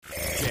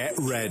Get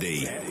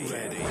ready.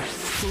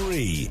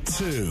 3,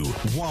 2,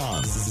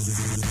 1,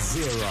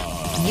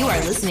 0. You are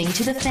listening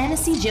to the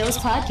Fantasy Joes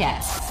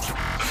Podcast.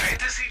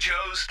 Fantasy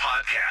Joes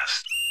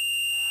Podcast.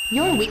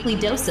 Your weekly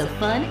dose of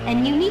fun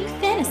and unique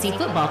fantasy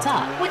football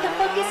talk with a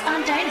focus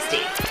on Dynasty.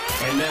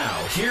 And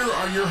now, here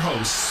are your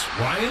hosts,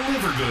 Ryan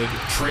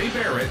Livergood, Trey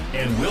Barrett,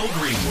 and Will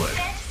Greenwood.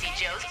 Fantasy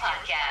Joes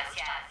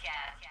Podcast.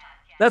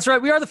 That's right.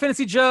 We are the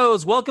Fantasy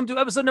Joes. Welcome to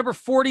episode number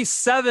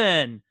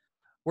 47.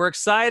 We're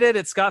excited.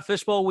 It's Scott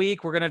Fishbowl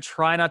week. We're going to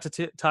try not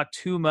to talk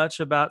too much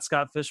about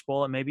Scott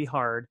Fishbowl. It may be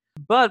hard.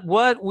 But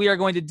what we are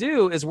going to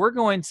do is we're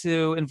going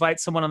to invite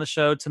someone on the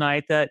show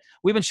tonight that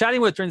we've been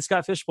chatting with during the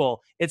Scott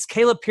Fishbowl. It's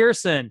Caleb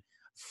Pearson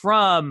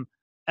from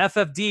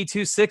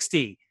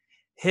SFB8.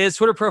 His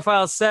Twitter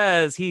profile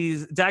says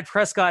Dak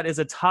Prescott is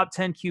a top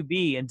 10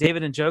 QB and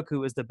David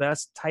Njoku is the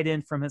best tight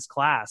end from his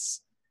class.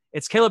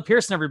 It's Caleb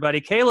Pearson,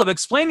 everybody. Caleb,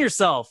 explain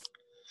yourself.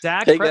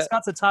 Dak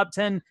Prescott's a top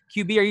 10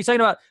 QB. Are you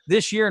talking about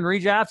this year in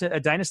redraft, a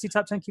dynasty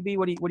top 10 QB?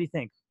 What do you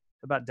think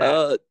about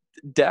Dak?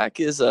 Dak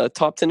is a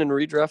top 10 in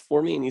redraft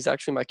for me, and he's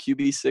actually my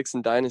QB6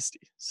 in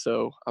dynasty.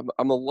 So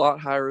I'm a lot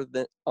higher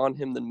on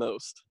him than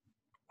most.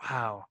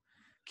 Wow.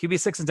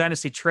 QB6 in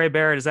dynasty. Trey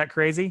Barrett, is that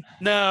crazy?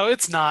 No,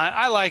 it's not.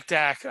 I like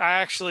Dak. I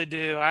actually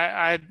do.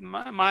 I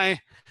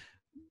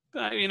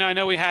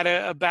know we had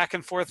a back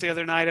and forth the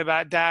other night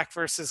about Dak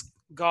versus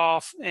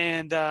Goff,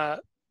 and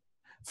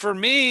for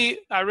me,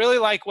 I really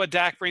like what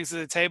Dak brings to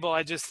the table.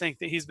 I just think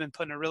that he's been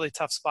put in a really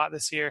tough spot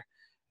this year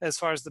as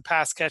far as the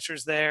pass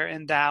catchers there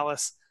in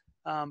Dallas.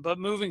 But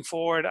moving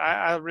forward,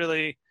 I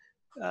really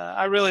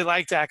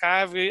like Dak.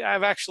 I've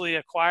actually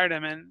acquired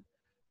him in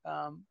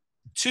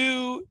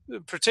two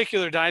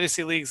particular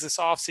dynasty leagues this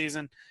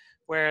offseason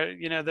where,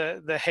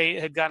 the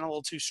hate had gotten a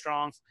little too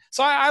strong.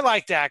 So I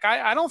like Dak.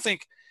 I don't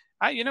think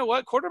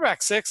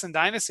quarterback 6 in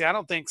dynasty, I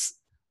don't think's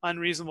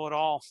unreasonable at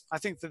all. I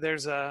think that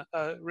there's a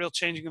real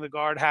changing of the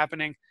guard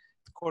happening,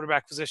 the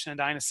quarterback position in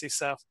dynasty.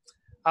 So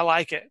I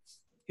like it.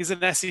 He's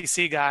an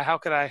SEC guy. How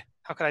could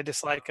I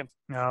dislike him?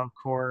 No, of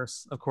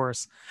course.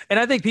 And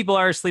I think people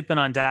are sleeping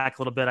on Dak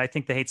a little bit. I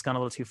think the hate's gone a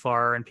little too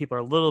far, and people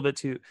are a little bit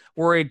too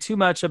worried too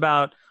much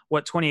about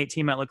what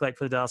 2018 might look like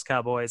for the Dallas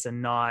Cowboys and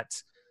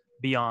not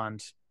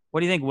beyond.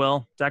 What do you think,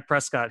 Will? Dak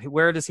Prescott,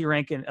 where does he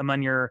rank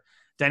among your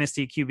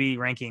dynasty QB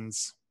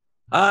rankings?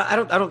 I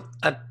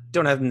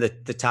don't have him in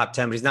the top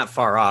 10, but he's not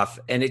far off.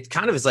 And it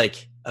kind of is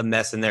like a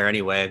mess in there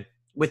anyway.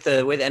 With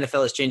the way the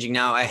NFL is changing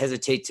now, I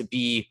hesitate to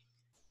be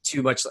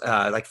too much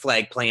like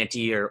flag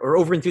planty or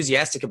over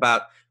enthusiastic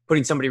about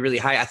putting somebody really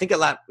high. I think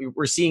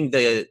we're seeing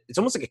it's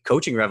almost like a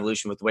coaching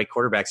revolution with the way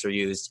quarterbacks are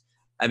used.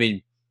 I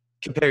mean,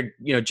 compared,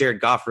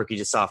 Jared Goff rookie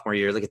to sophomore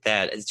year, look at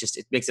that.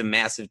 It makes a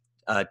massive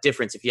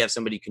difference if you have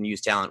somebody who can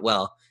use talent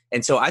well.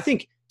 And so I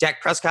think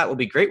Dak Prescott will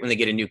be great when they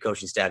get a new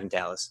coaching staff in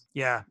Dallas.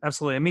 Yeah,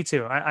 absolutely. Me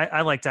too.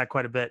 I like Dak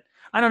quite a bit.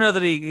 I don't know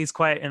that he's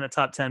quite in the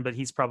top 10, but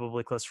he's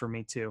probably close for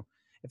me too,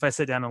 if I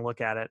sit down and look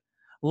at it.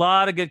 A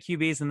lot of good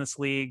QBs in this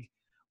league.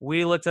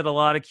 We looked at a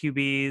lot of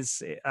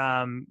QBs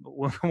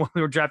when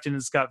we were drafting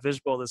in Scott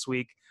Fishbowl this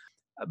week.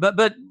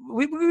 But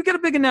we got a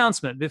big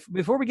announcement.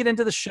 Before we get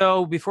into the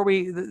show,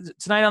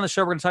 tonight on the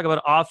show, we're going to talk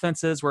about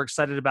offenses we're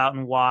excited about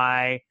and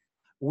why.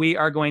 We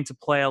are going to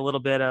play a little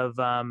bit of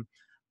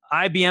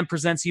IBM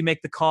Presents You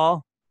Make the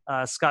Call,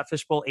 Scott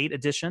Fishbowl 8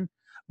 edition.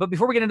 But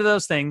before we get into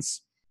those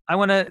things, I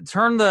want to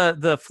turn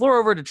the floor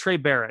over to Trey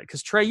Barrett,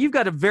 because Trey, you've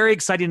got a very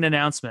exciting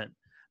announcement,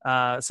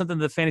 something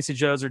the Fantasy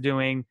Joes are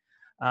doing,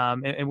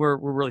 and we're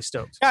really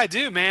stoked. Yeah, I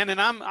do, man,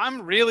 and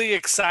I'm really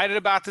excited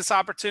about this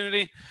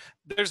opportunity.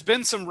 There's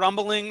been some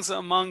rumblings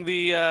among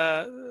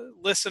the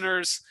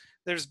listeners.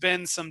 There's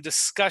been some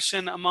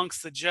discussion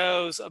amongst the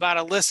Joes about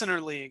a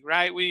listener league,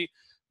 right? We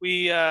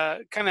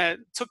kind of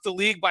took the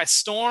league by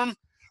storm.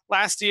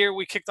 Last year,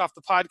 we kicked off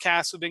the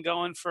podcast. We've been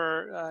going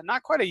for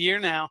not quite a year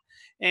now,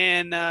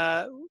 and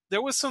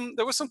there was some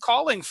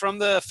calling from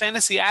the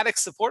Fantasy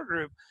Addicts support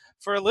group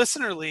for a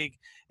listener league.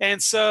 And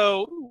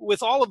so,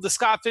 with all of the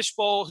Scott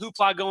Fishbowl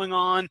hoopla going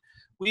on,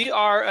 we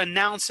are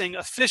announcing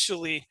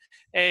officially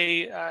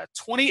a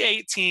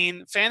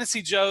 2018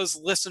 Fantasy Joes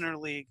Listener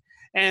League.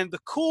 And the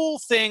cool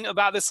thing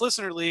about this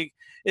Listener League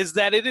is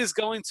that it is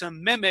going to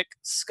mimic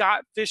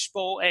Scott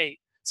Fishbowl 8.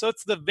 So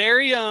it's the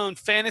very own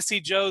Fantasy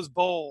Joes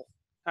Bowl.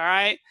 All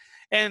right.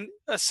 And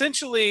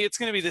essentially, it's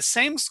going to be the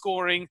same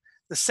scoring,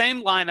 the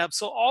same lineup.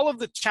 So all of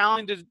the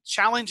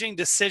challenging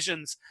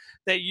decisions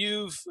that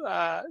you've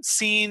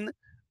seen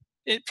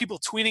people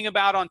tweeting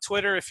about on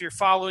Twitter, if you're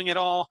following it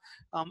all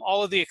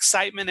of the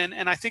excitement.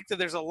 And I think that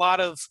there's a lot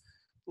of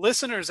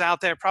listeners out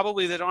there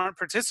probably that aren't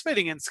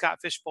participating in Scott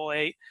Fishbowl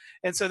 8.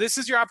 And so this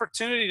is your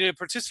opportunity to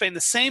participate in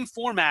the same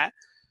format.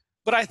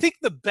 But I think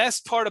the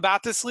best part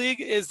about this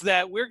league is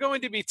that we're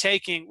going to be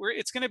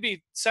it's going to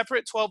be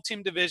separate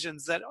 12-team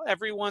divisions that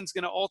everyone's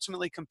going to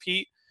ultimately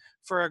compete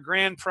for a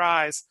grand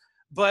prize.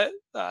 But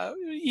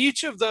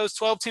each of those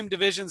 12-team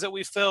divisions that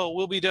we fill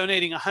will be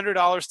donating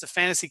 $100 to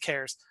Fantasy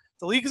Cares.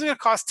 The league is going to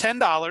cost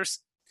 $10.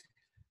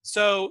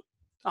 So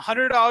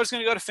 $100 is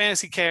going to go to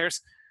Fantasy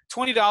Cares.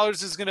 $20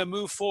 is going to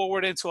move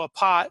forward into a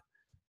pot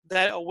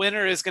that a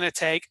winner is going to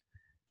take.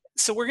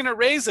 So we're going to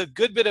raise a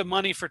good bit of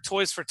money for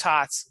Toys for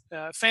Tots.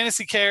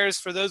 Fantasy Cares,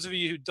 for those of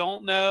you who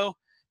don't know,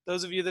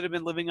 those of you that have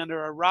been living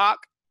under a rock,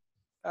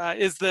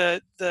 is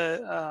the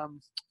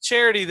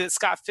charity that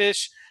Scott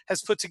Fish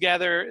has put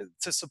together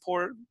to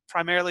support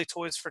primarily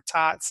Toys for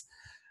Tots.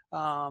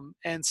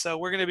 And so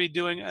we're going to be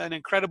doing an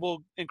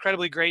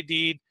incredibly great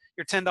deed.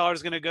 Your $10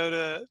 is going to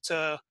go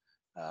to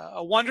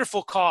a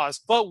wonderful cause.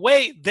 But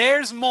wait,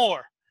 there's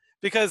more,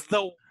 because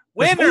the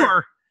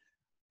winner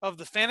of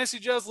the Fantasy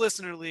Joe's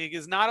Listener League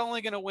is not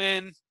only going to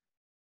win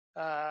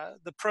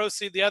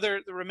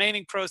the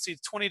remaining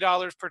proceeds,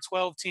 $20 per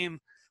 12-team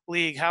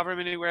league, however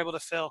many we're able to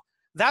fill.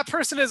 That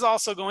person is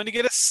also going to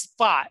get a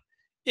spot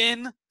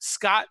in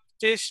Scott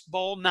Fish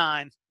Bowl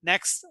 9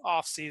 next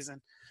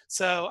offseason.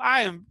 So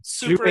I am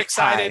super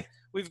excited.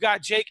 We've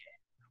got Jake.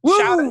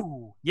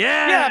 Woo!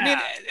 Yeah. I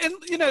mean,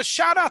 and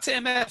shout out to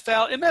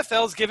MFL.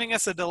 MFL is giving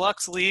us a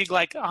deluxe league,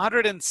 like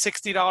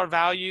 $160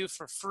 value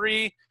for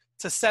free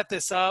to set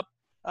this up.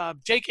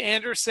 Jake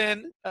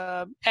Anderson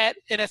at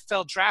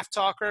NFL Draft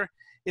Talker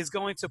is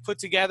going to put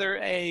together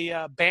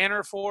a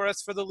banner for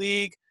us for the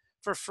league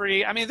for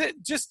free. I mean,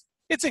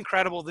 it's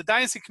incredible. The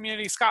Dynasty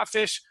community, Scott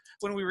Fish,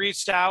 when we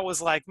reached out,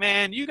 was like,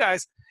 man, you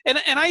guys, and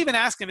I even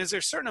asked him, is there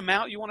a certain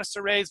amount you want us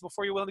to raise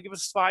before you're willing to give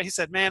us a spot? He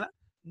said, man,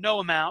 no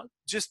amount,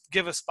 just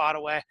give a spot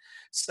away.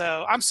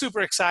 So I'm super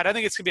excited. I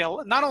think it's going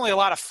to be not only a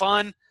lot of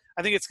fun,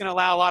 I think it's going to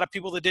allow a lot of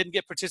people that didn't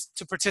get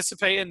to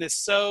participate in this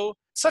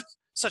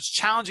such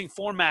challenging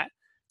format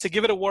to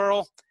give it a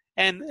whirl,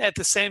 and at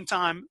the same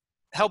time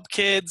help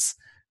kids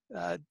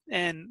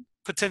and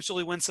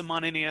potentially win some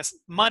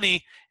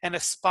money and a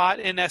spot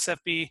in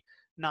SFB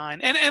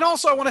 9. And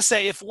also I want to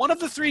say, if one of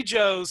the three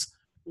Joes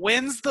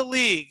wins the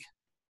league,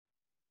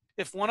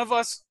 if one of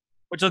us,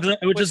 which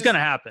is going to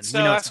happen, so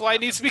that's why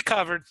it needs to be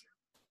covered.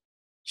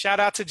 Shout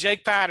out to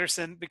Jake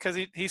Patterson, because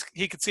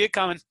he could see it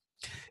coming.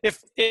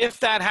 If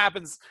that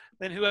happens,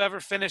 then whoever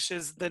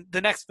finishes,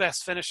 the next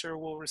best finisher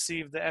will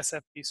receive the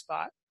SFB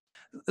spot.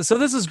 So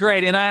this is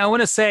great. And I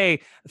want to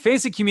say,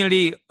 fantasy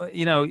community,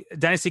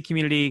 Dynasty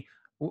community,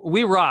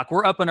 we rock.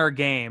 We're up in our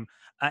game.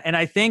 And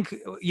I think,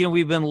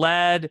 we've been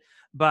led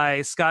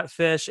by Scott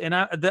Fish. And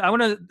I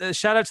want to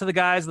shout out to the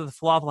guys of the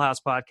Falafel House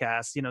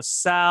podcast,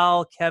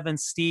 Sal, Kevin,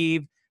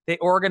 Steve. They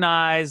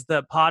organized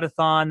the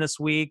Podathon this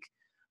week.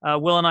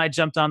 Will and I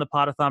jumped on the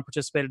Podathon,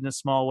 participated in a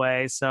small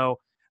way. So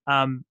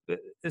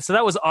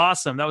that was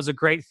awesome. That was a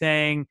great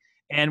thing.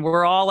 And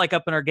we're all like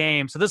up in our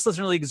game. So this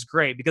listener league is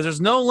great because there's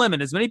no limit.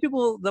 As many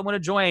people that want to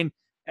join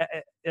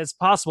as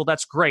possible,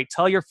 that's great.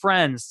 Tell your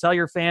friends, tell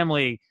your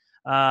family,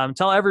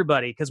 tell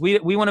everybody, because we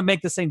want to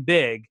make this thing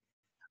big.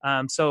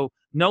 So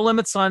no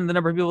limits on the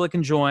number of people that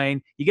can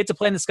join. You get to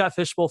play in the Scott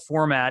Fish Bowl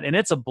format, and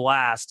it's a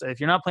blast.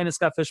 If you're not playing the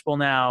Scott Fish Bowl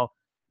now,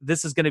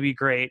 this is going to be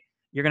great.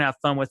 You're going to have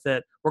fun with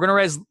it. We're going to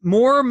raise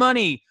more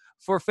money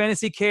for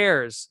Fantasy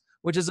Cares,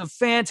 which is a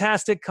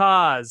fantastic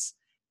cause.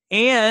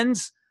 And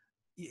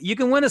you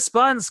can win a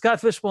spot in Scott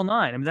Fish Bowl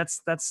 9. I mean,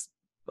 that's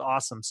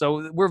awesome.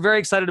 So we're very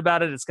excited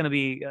about it. It's going to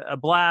be a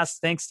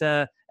blast. Thanks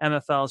to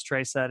MFL, as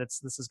Trey said.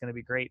 This is going to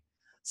be great.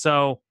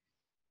 So,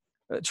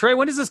 Trey,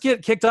 when does this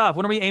get kicked off?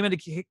 When are we aiming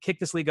to kick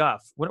this league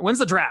off? When's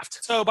the draft?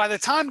 So by the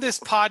time this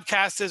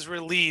podcast is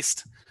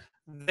released,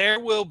 there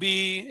will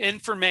be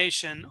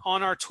information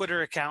on our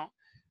Twitter account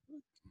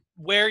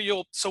where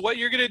what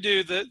you're going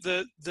to do,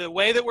 the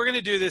way that we're going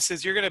to do this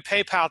is you're going to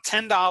PayPal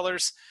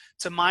 $10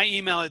 to my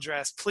email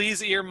address.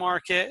 Please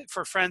earmark it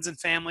for friends and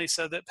family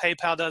so that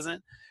PayPal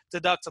doesn't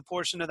deduct a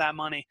portion of that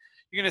money.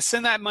 You're going to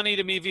send that money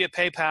to me via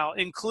PayPal.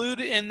 Include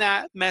in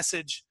that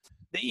message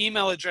the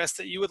email address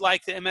that you would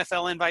like the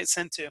MFL invite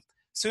sent to. As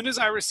soon as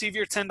I receive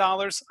your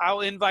 $10,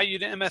 I'll invite you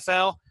to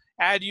MFL,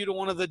 add you to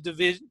one of the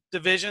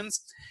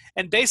divisions.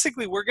 And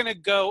basically, we're going to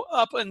go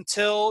up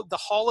until the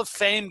Hall of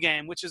Fame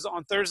game, which is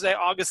on Thursday,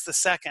 August the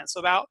 2nd.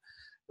 So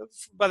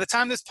by the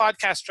time this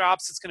podcast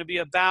drops, it's going to be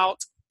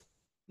about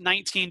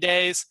 19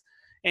 days.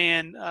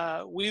 And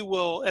we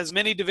will, as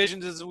many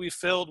divisions as we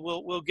filled,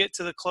 we'll get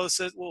to the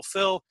closest. We'll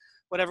fill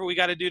whatever we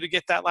got to do to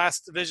get that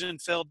last division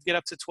filled, get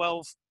up to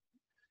 12.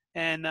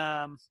 And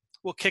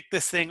we'll kick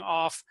this thing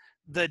off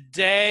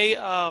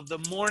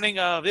the morning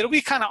of. It'll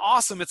be kind of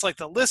awesome. It's like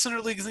the listener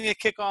league's going to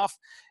kick off,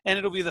 and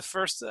it'll be the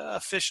first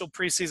official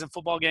preseason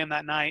football game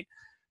that night.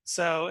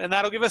 So, and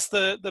that'll give us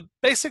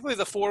basically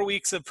the 4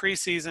 weeks of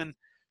preseason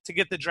to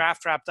get the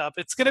draft wrapped up.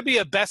 It's going to be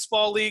a best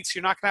ball league, so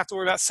you're not going to have to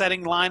worry about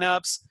setting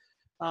lineups.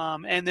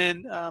 And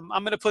then I'm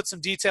going to put some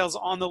details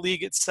on the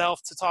league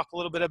itself to talk a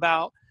little bit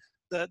about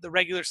the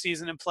regular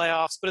season and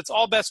playoffs. But it's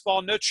all best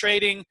ball, no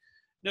trading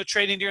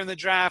during the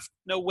draft,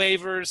 no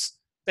waivers.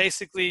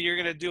 Basically, you're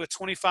going to do a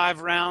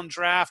 25-round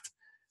draft,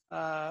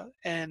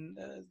 and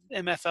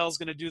MFL is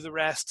going to do the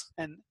rest,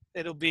 and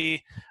it'll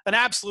be an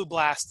absolute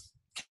blast.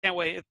 Can't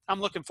wait. I'm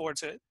looking forward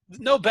to it.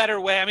 No better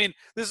way. I mean,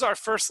 this is our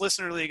first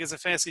listener league as a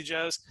Fantasy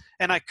Joe's,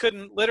 and I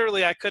couldn't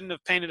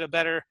have painted a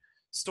better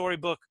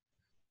storybook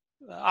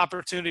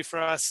opportunity for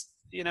us,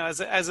 as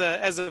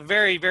a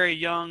very, very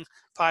young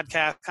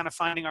podcast, kind of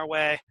finding our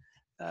way.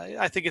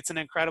 I think it's an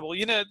incredible.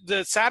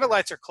 The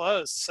satellites are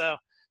closed, so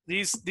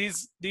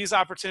these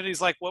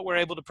opportunities like what we're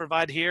able to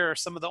provide here are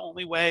some of the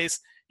only ways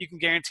you can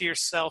guarantee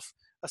yourself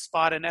a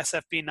spot in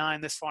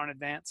SFB9 this far in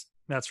advance.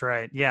 That's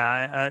right.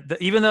 Yeah.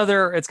 Even though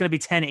it's going to be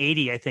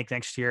 1080, I think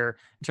next year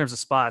in terms of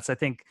spots. I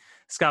think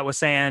Scott was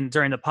saying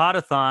during the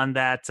podathon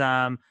that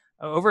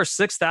over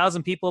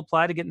 6,000 people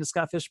applied to get into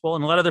Scott Fish Bowl,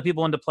 and a lot of other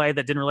people wanted to play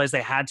that didn't realize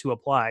they had to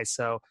apply.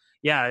 So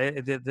yeah,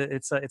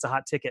 it's a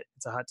hot ticket.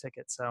 It's a hot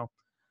ticket. So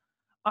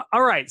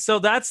all right. So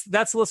that's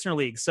the listener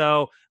league.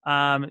 So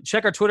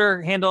check our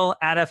Twitter handle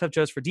at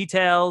FFJoes for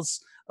details.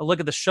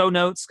 Look at the show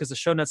notes, because the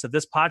show notes of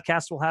this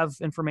podcast will have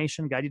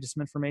information, guide you to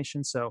some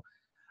information. So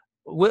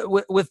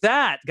with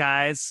that,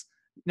 guys,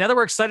 now that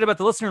we're excited about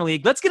the listener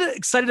league, let's get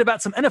excited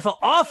about some NFL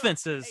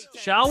offenses,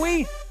 shall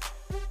we?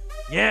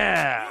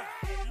 Yeah.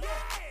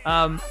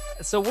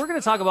 So we're going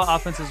to talk about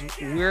offenses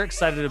we're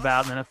excited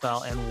about in the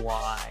NFL and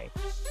why.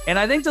 And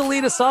I think to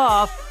lead us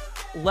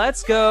off,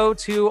 let's go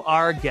to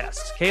our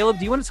guest. Caleb,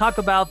 do you want to talk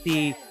about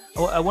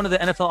one of the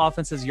NFL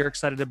offenses you're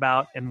excited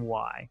about and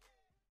why?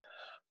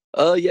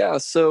 Yeah.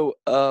 So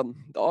the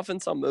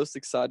offense I'm most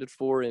excited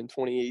for in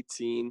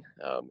 2018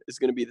 is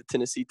going to be the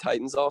Tennessee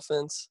Titans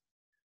offense.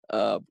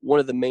 One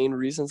of the main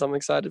reasons I'm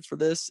excited for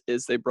this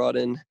is they brought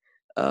in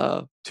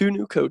 2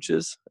 new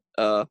coaches,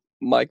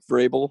 Mike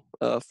Vrabel,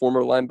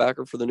 former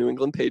linebacker for the New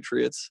England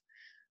Patriots.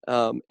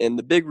 And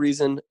the big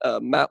reason,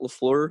 Matt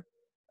LaFleur,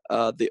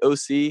 the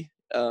OC,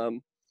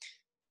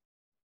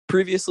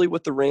 previously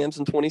with the Rams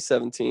in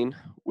 2017,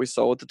 we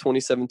saw what the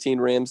 2017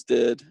 Rams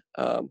did.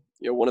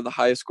 One of the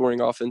highest scoring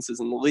offenses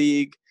in the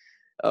league.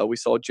 We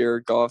saw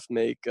Jared Goff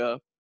make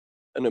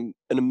an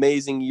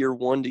amazing year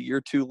 1 to year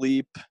 2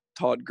 leap.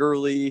 Todd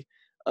Gurley,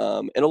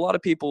 and a lot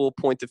of people will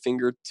point the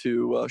finger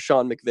to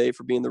Sean McVay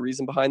for being the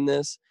reason behind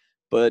this.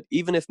 But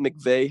even if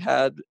McVay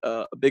had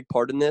a big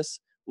part in this,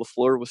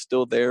 LaFleur was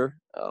still there,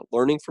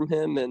 learning from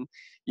him, and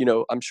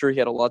I'm sure he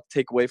had a lot to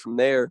take away from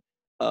there.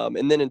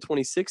 And then in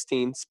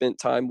 2016, spent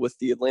time with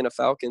the Atlanta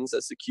Falcons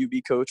as the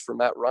QB coach for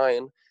Matt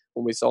Ryan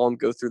when we saw him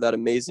go through that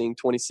amazing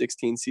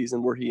 2016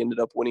 season where he ended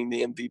up winning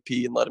the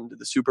MVP and led him to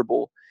the Super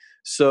Bowl.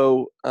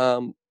 So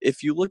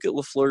if you look at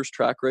LaFleur's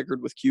track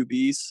record with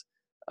QBs,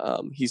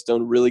 he's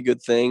done really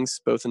good things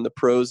both in the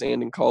pros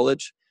and in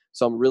college.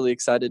 So I'm really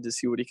excited to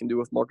see what he can do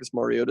with Marcus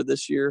Mariota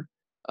this year.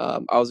 I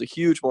was a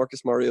huge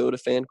Marcus Mariota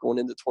fan going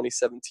into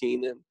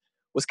 2017 and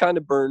was kind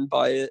of burned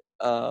by it.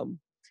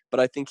 But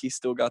I think he's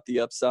still got the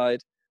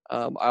upside.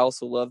 I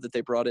also love that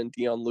they brought in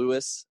Deion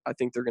Lewis. I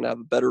think they're going to have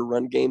a better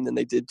run game than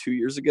they did 2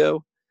 years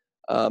ago.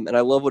 And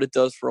I love what it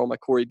does for all my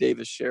Corey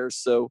Davis shares.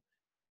 So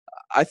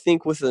I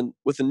think with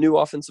a new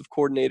offensive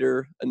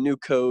coordinator, a new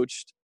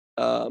coach,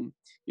 some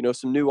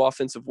new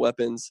offensive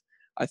weapons,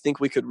 I think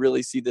we could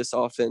really see this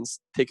offense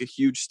take a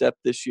huge step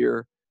this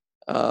year,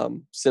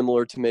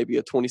 similar to maybe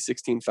a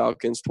 2016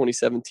 Falcons,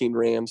 2017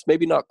 Rams,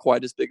 maybe not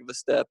quite as big of a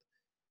step,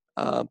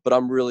 but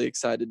I'm really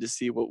excited to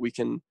see what we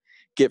can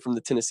get from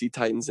the Tennessee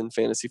Titans in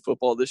fantasy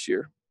football this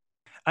year.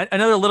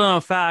 Another little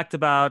known fact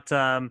about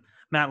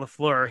Matt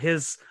LaFleur,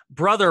 his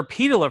brother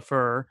Peter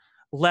LaFleur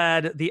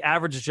led the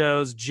Average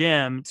Joe's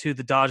gym to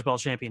the dodgeball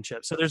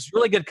championship. So there's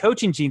really good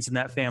coaching genes in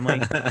that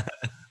family.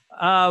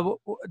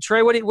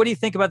 Trey, what do you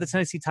think about the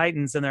Tennessee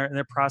Titans and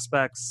their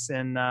prospects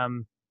in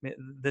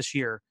this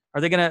year? Are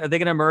they gonna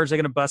emerge? They're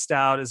gonna bust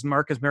out? Is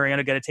Marcus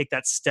Mariota going to take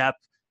that step,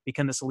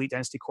 become this elite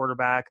dynasty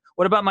quarterback?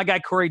 What about my guy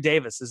Corey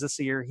Davis? Is this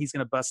the year he's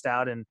going to bust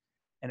out and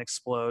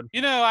explode?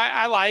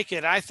 I like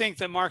it. I think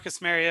that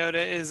Marcus Mariota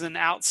is an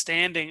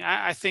outstanding.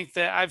 I think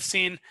that I've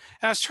seen, and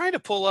I was trying to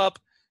pull up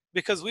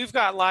because we've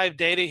got live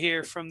data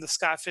here from the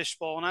Scott Fish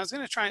Bowl, and I was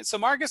going to try. So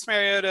Marcus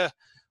Mariota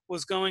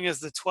was going as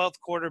the 12th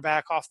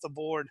quarterback off the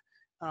board,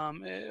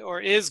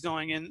 or is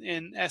going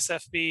in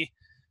SFB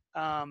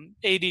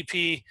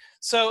ADP.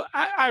 So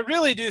I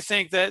really do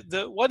think that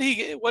what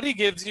he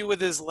gives you with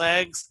his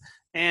legs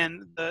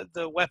and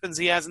the weapons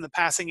he has in the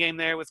passing game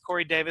there with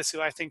Corey Davis,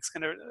 who I think is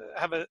going to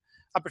have an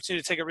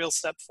opportunity to take a real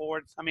step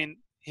forward. I mean,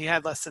 he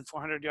had less than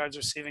 400 yards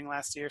receiving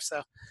last year,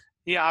 so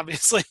he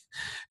obviously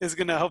is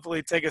going to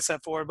hopefully take a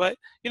step forward. But,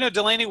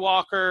 Delaney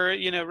Walker,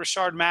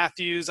 Rashard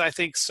Matthews, I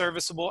think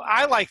serviceable.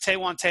 I like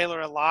Taywan Taylor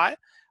a lot.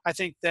 I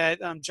think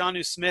that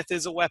Jonnu Smith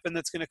is a weapon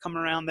that's going to come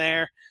around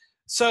there.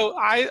 So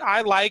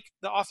I like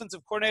the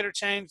offensive coordinator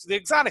change. The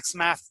exotic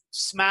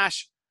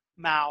smash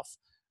mouth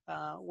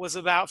was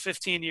about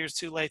 15 years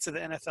too late to the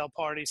NFL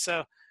party.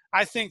 So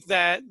I think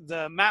that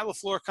the Matt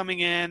LaFleur coming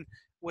in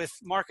with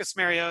Marcus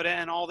Mariota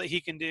and all that he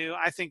can do,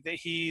 I think that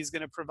he's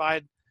going to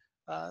provide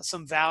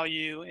some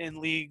value in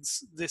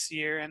leagues this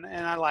year, and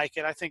I like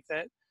it. I think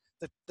that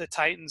the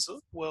Titans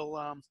will.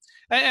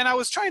 And I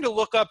was trying to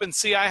look up and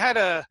see. I had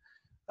a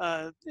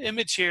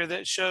image here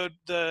that showed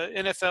the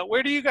NFL.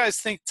 Where do you guys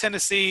think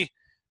Tennessee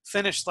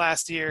finished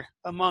last year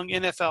among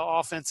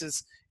NFL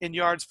offenses in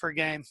yards per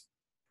game?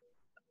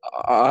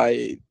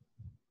 I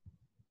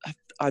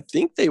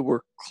think they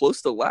were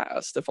close to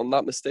last, if I'm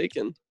not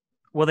mistaken.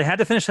 Well, they had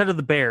to finish ahead of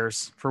the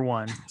Bears for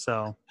one.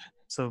 So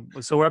So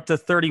we're up to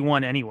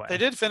 31 anyway. They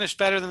did finish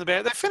better than the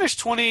Bears. They finished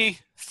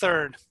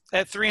 23rd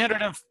at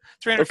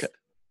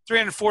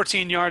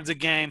 314 yards a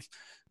game.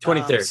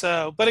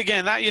 23rd. But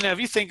again, that, if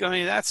you think,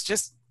 that's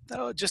just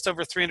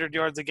over 300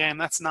 yards a game.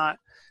 It's not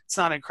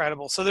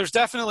incredible. So there's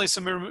definitely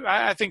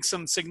I think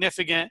some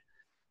significant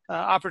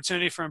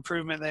opportunity for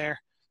improvement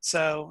there.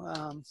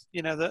 So,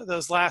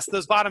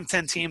 those bottom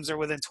 10 teams are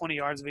within 20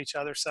 yards of each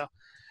other. So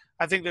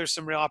I think there's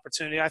some real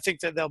opportunity. I think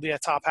that they'll be a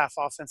top half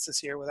offense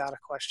this year without a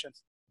question.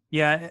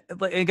 Yeah,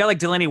 a guy like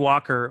Delaney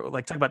Walker,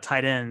 talk about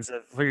tight ends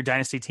for your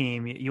dynasty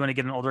team. You want to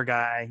get an older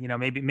guy,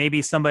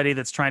 maybe somebody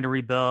that's trying to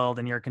rebuild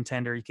and you're a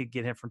contender. You could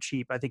get him from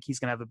cheap. I think he's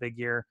going to have a big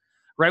year.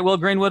 Right, Will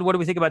Greenwood, what do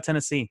we think about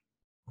Tennessee?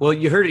 Well,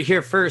 you heard it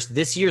here first.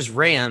 This year's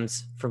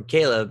Rams from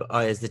Caleb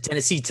is the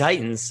Tennessee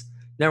Titans,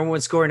 number one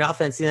scoring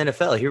offense in the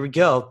NFL. Here we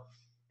go.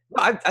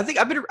 I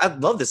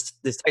love this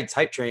Titans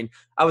hype train.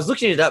 I was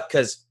looking it up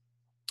because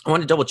I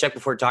wanted to double check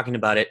before talking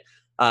about it.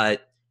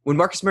 When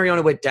Marcus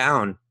Mariota went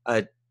down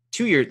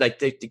 2 years,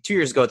 2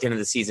 years ago at the end of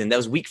the season, that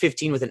was week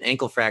 15 with an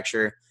ankle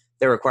fracture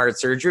that required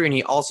surgery, and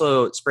he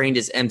also sprained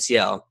his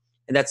MCL,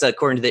 and that's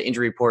according to the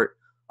injury report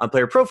on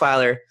Player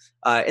Profiler.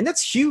 And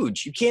that's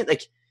huge. You can't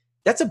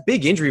that's a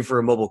big injury for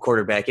a mobile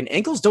quarterback, and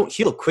ankles don't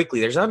heal quickly.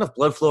 There's not enough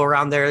blood flow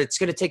around there. It's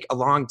going to take a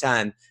long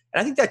time.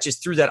 And I think that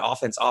just threw that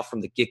offense off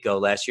from the get-go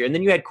last year. And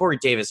then you had Corey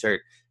Davis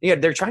hurt.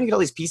 They're trying to get all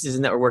these pieces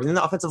in that were working. And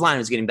then the offensive line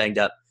was getting banged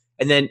up.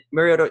 And then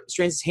Mariota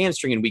strains his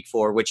hamstring in week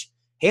 4, which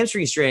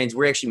hamstring strains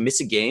where you actually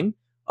miss a game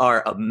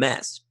are a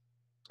mess.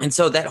 And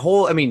so that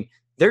whole, I think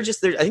they're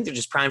just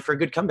primed for a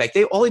good comeback.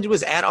 All they did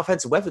was add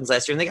offensive weapons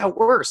last year, and they got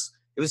worse.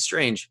 It was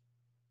strange.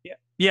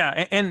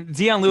 Yeah, and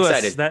Deion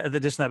Lewis,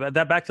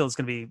 that backfield is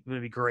going to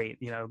be great.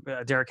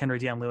 Derrick Henry,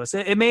 Deion Lewis.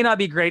 It may not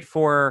be great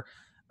for,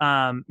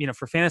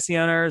 for fantasy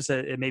owners.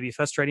 It may be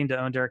frustrating to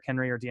own Derrick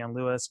Henry or Deion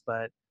Lewis,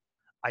 but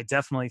I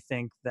definitely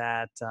think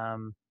that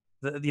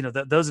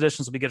those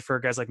additions will be good for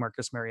guys like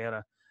Marcus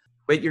Mariota.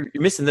 Wait, you're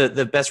missing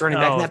the best running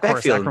back in that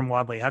backfield. Akram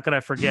Wadley. How could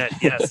I forget?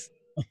 Yes.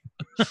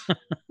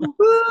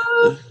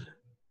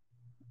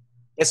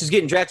 Guess who's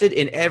getting drafted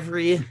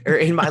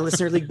in my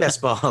listener league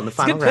best ball in the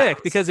final round? It's a good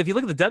pick because if you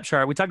look at the depth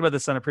chart, we talked about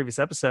this on a previous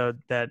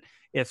episode, that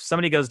if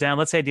somebody goes down,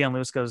 let's say Deion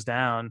Lewis goes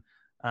down,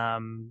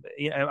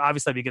 obviously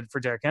that'd be good for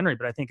Derrick Henry,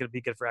 but I think it'd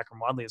be good for Akram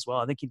Wadley as well.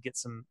 I think he'd get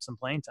some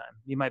playing time.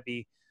 He might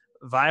be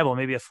viable,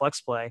 maybe a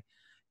flex play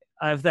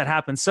if that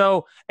happens.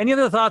 So any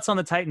other thoughts on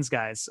the Titans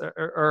guys?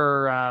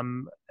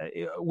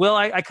 Will,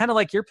 I kind of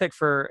like your pick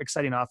for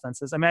exciting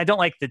offenses. I don't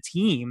like the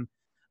team,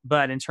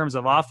 but in terms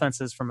of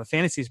offenses from a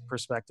fantasy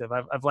perspective,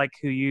 I've liked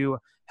who you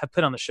have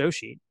put on the show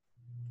sheet.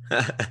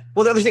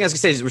 Well, the other thing I was going to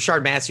say is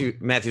Rashard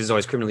Matthews is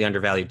always criminally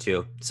undervalued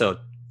too. So,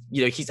 I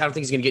don't think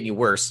he's going to get any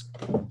worse.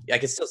 I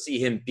can still see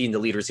him being the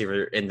lead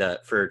receiver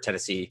for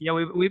Tennessee. Yeah,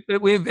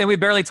 we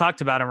barely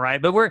talked about him,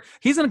 right? But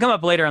he's going to come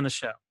up later on the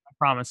show. I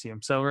promise you.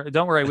 So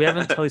don't worry, we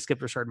haven't totally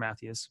skipped Rashard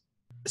Matthews.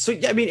 So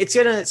yeah,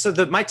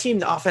 my team,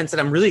 the offense that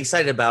I'm really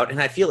excited about,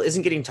 and I feel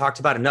isn't getting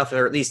talked about enough,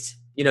 or at least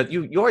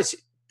you always.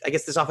 I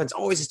guess this offense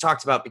always is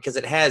talked about because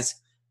it has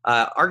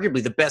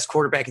arguably the best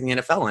quarterback in the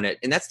NFL in it,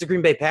 and that's the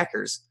Green Bay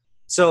Packers.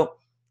 So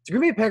the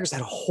Green Bay Packers had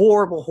a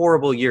horrible,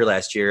 horrible year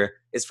last year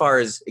as far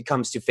as it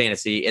comes to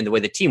fantasy and the way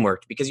the team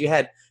worked, because you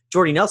had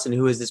Jordy Nelson,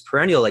 who is this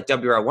perennial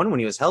WR1 when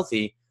he was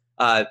healthy.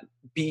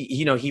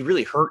 He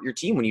really hurt your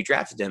team when you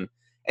drafted him.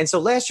 And so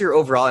last year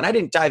overall, and I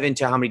didn't dive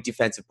into how many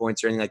defensive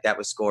points or anything like that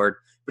was scored,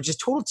 but just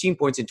total team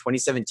points in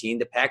 2017,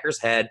 the Packers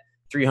had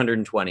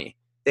 320.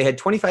 They had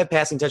 25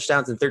 passing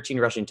touchdowns and 13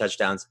 rushing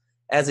touchdowns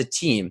as a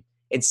team,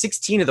 and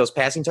 16 of those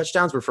passing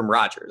touchdowns were from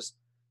Rodgers.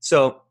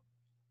 So,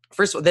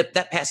 first of all,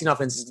 that passing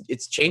offense,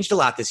 it's changed a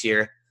lot this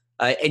year,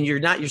 and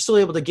you're still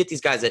able to get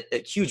these guys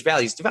at huge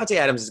values. Devontae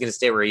Adams is going to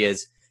stay where he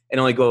is and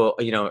only go,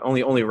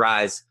 only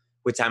rise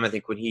with time, I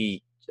think, when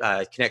he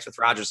connects with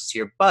Rodgers this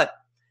year. But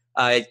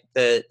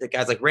the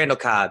guys like Randall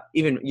Cobb,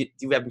 even you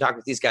have been talking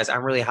with these guys,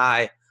 I'm really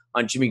high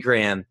on Jimmy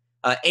Graham.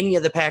 Any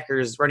of the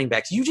Packers running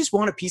backs, you just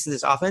want a piece of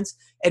this offense.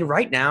 And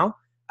right now,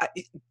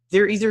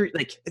 they're either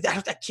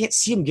I can't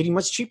see them getting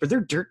much cheaper.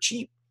 They're dirt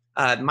cheap.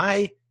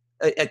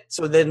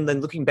 So then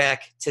looking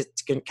back to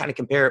kind of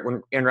compare it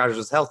when Aaron Rodgers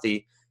was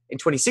healthy in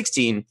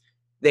 2016,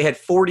 they had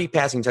 40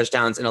 passing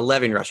touchdowns and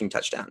 11 rushing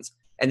touchdowns.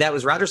 And that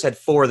was Rodgers had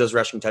 4 of those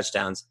rushing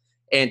touchdowns.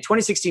 And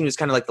 2016 was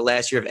kind of like the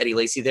last year of Eddie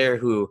Lacy there,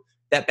 who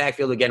that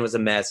backfield again was a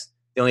mess.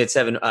 They only had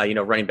 7,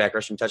 running back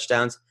rushing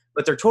touchdowns,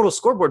 but their total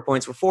scoreboard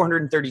points were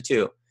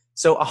 432.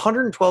 So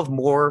 112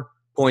 more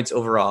points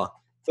overall.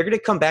 They're going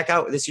to come back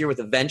out this year with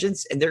a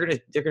vengeance, and they're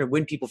going to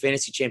win people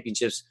fantasy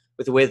championships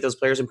with the way that those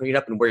players are putting it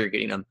up and where you're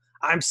getting them.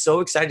 I'm so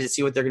excited to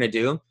see what they're going to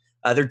do.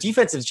 Their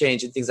defensive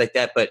change and things like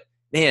that, but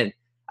man,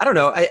 I don't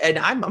know.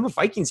 I'm a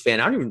Vikings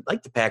fan. I don't even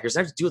like the Packers.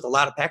 I have to deal with a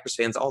lot of Packers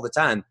fans all the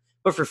time.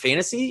 But for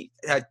fantasy,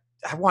 I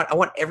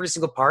want every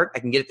single part I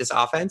can get at this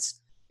offense,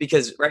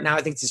 because right now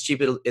I think it's as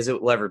cheap as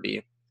it will ever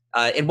be.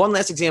 And one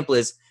last example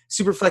is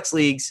Superflex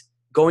leagues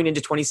going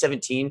into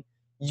 2017.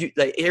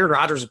 Aaron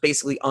Rodgers is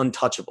basically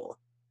untouchable.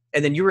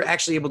 and then you were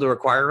actually able to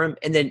acquire him.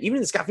 And then even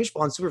in the Scott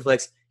Fishbowl and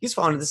Superflex, he's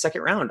fallen in the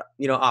second round,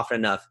 often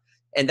enough.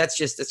 And that's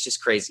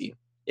just crazy.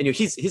 And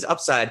his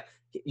upside,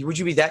 would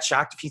you be that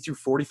shocked if he threw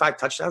 45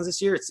 touchdowns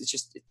this year?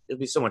 It'll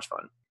be so much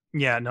fun.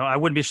 Yeah, no, I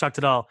wouldn't be shocked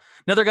at all.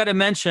 Another guy to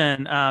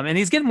mention, and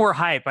he's getting more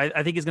hype.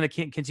 I think he's going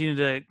to continue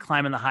to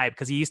climb in the hype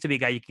because he used to be a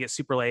guy you could get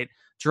super late.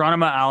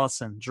 Geronimo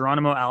Allison,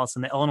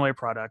 the Illinois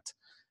product.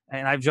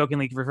 And I've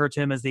jokingly referred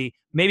to him as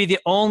maybe the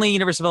only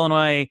University of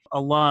Illinois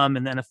alum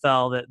in the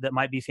NFL that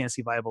might be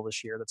fantasy viable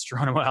this year. That's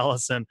Geronimo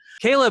Allison.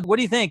 Caleb, what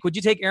do you think? Would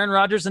you take Aaron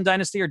Rodgers in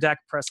Dynasty or Dak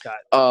Prescott?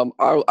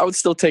 I would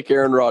still take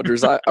Aaron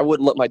Rodgers. I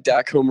wouldn't let my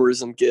Dak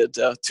homerism get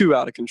too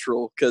out of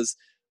control because,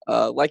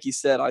 like you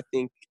said, I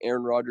think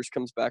Aaron Rodgers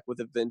comes back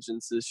with a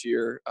vengeance this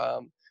year.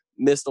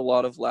 Missed a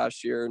lot of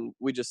last year, and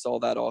we just saw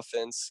that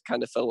offense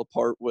kind of fell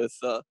apart with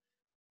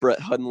Brett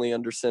Hundley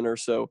under center.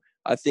 So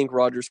I think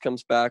Rodgers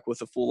comes back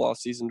with a full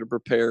offseason to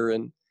prepare,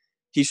 and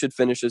he should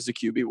finish as the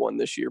QB1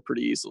 this year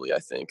pretty easily, I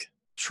think.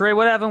 Trey,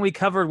 what haven't we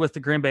covered with the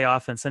Green Bay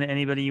offense?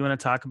 Anybody you want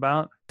to talk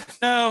about?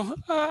 No,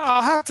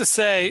 I'll have to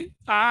say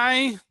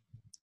I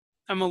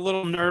am a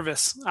little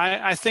nervous.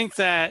 I think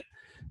that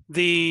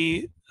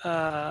the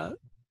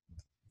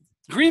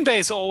Green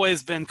Bay's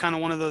always been kind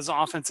of one of those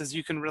offenses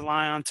you can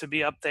rely on to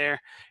be up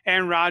there.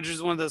 Aaron Rodgers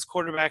is one of those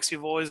quarterbacks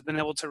you've always been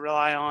able to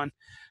rely on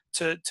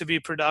to be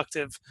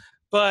productive.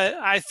 But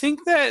I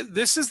think that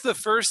this is the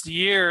first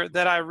year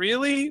that I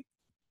really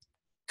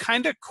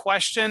kind of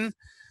question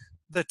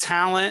the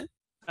talent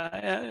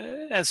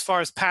as far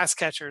as pass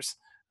catchers.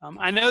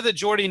 I know that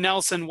Jordy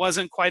Nelson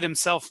wasn't quite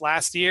himself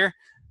last year,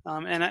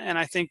 and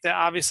I think that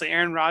obviously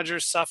Aaron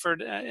Rodgers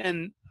suffered,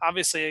 and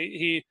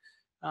obviously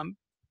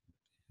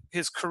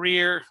his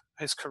career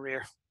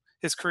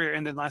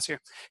ended last year.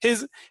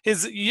 His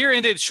year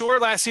ended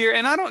short last year,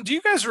 and do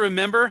you guys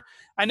remember?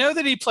 I know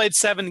that he played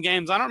 7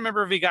 games. I don't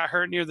remember if he got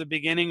hurt near the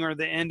beginning or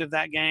the end of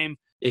that game.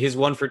 Yeah, he's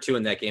 1 for 2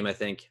 in that game, I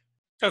think.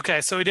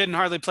 Okay, so he didn't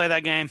hardly play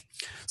that game.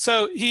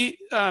 So he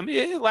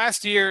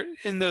last year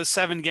in those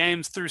 7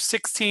 games threw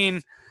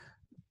 16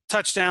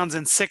 touchdowns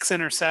and 6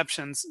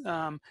 interceptions.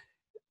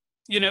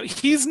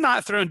 He's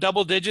not thrown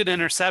double-digit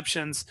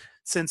interceptions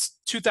since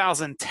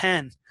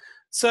 2010.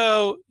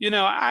 So,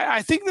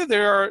 I think that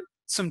there are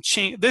some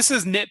this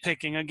is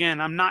nitpicking.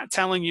 Again, I'm not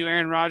telling you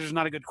Aaron Rodgers is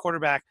not a good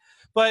quarterback.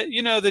 But,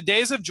 the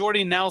days of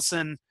Jordy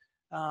Nelson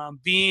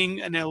being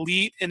an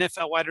elite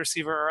NFL wide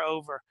receiver are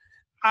over.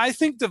 I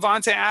think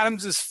Devontae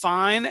Adams is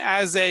fine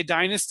as a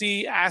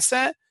dynasty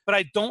asset, but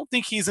I don't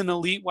think he's an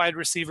elite wide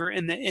receiver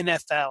in the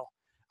NFL.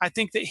 I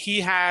think that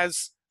he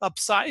has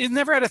upside. He's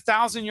never had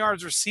 1,000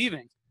 yards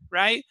receiving,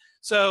 right?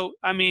 So,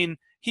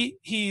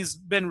 he's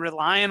been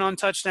relying on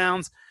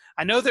touchdowns.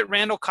 I know that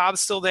Randall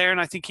Cobb's still there,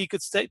 and I think he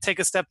could take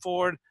a step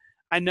forward.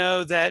 I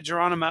know that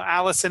Geronimo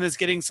Allison is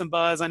getting some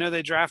buzz. I know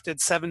they drafted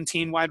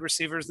 17 wide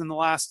receivers in the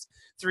last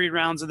 3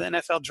 rounds of the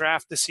NFL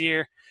draft this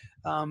year.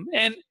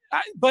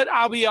 But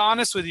I'll be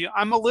honest with you,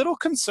 I'm a little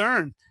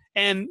concerned.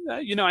 And,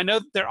 I know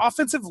their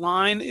offensive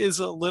line is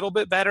a little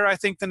bit better, I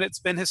think, than it's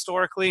been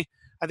historically.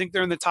 I think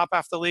they're in the top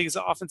half of the league as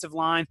an offensive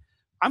line.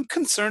 I'm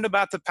concerned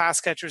about the pass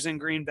catchers in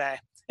Green Bay.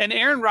 And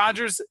Aaron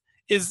Rodgers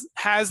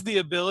has the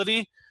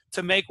ability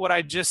to make what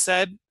I just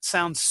said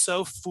sound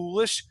so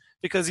foolish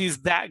because he's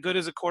that good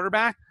as a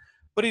quarterback.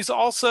 But he's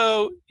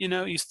also,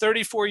 he's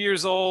 34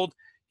 years old.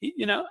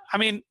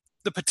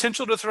 The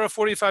potential to throw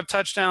 45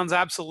 touchdowns,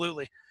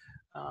 absolutely.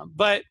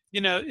 But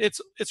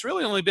it's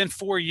really only been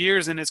 4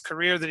 years in his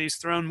career that he's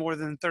thrown more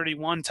than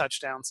 31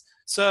 touchdowns.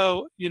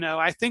 So,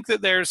 I think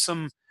that there's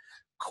some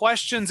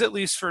questions, at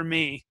least for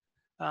me.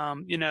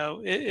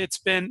 It's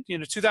been,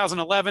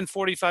 2011,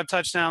 45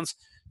 touchdowns,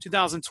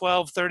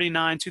 2012,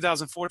 39,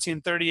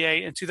 2014,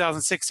 38, and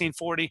 2016,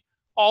 40.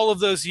 All of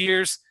those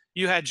years,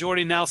 you had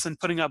Jordy Nelson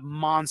putting up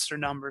monster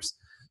numbers.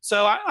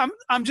 So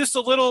I'm just a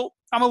little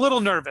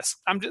nervous.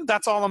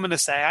 That's all I'm going to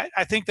say.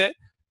 I think that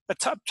a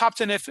top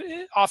 10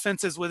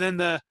 offense is within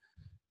the,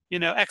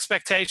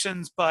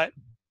 expectations, but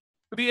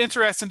it'll be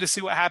interesting to see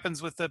what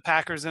happens with the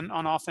Packers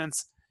on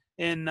offense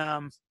in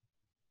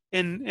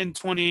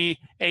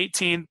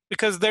 2018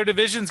 because their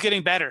division's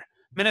getting better.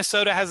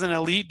 Minnesota has an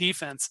elite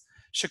defense.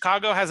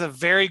 Chicago has a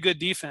very good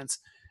defense.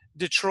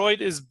 Detroit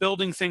is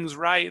building things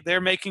right.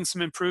 They're making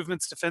some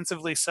improvements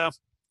defensively. So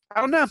I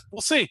don't know.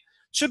 We'll see.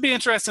 Should be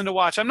interesting to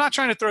watch. I'm not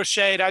trying to throw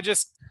shade.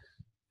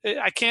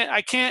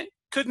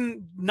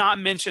 Couldn't not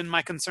mention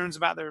my concerns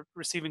about their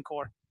receiving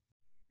core.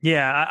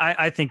 Yeah,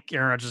 I think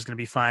Aaron Rodgers is going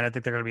to be fine. I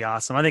think they're going to be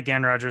awesome. I think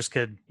Aaron Rodgers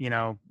could, you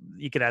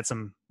could add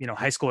some,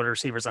 high school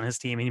receivers on his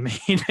team and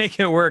he'd make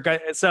it work.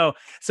 So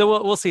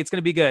we'll see. It's going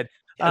to be good.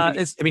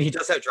 He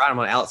does have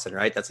Geronimo Allison,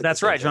 right?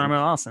 That's right, Geronimo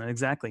Allison,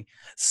 exactly.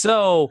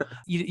 So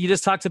you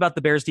just talked about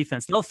the Bears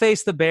defense. They'll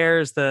face the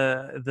Bears.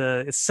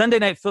 It's Sunday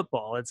Night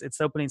Football. It's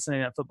the opening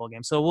Sunday Night Football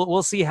game. So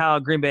we'll see how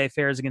Green Bay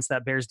fares against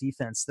that Bears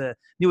defense. The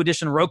new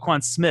addition,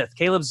 Roquan Smith.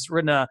 Caleb's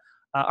written a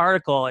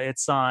article.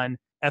 It's on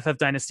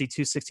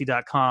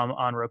ffdynasty260.com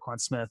on Roquan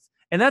Smith,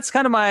 and that's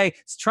kind of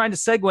trying to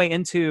segue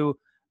into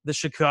the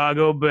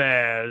Chicago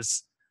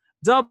Bears.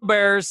 The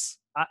Bears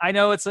I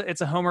know it's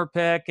a homer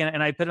pick,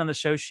 and I put it on the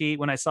show sheet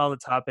when I saw the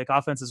topic.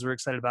 Offenses we're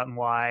excited about and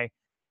why.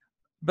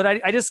 But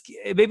I just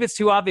maybe it's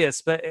too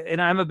obvious.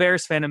 And I'm a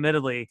Bears fan,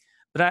 admittedly,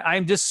 but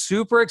I'm just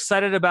super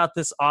excited about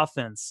this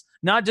offense,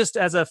 not just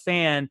as a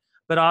fan,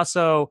 but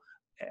also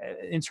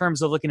in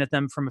terms of looking at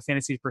them from a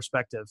fantasy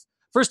perspective.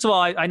 First of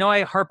all, I know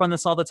I harp on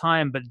this all the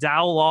time, but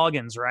Dow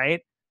Loggins,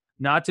 right?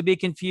 Not to be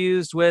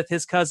confused with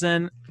his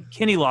cousin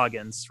Kenny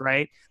Loggins,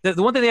 right? The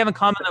one thing they have in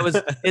common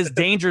though is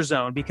danger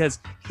zone, because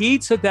he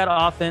took that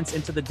offense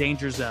into the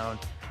danger zone.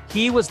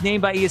 He was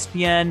named by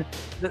ESPN.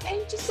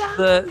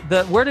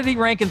 The where did he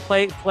rank in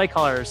play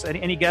callers?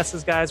 Any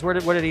guesses, guys? Where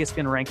did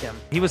ESPN rank him?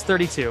 He was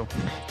 32.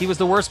 He was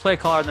the worst play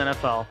caller in the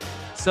NFL.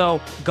 So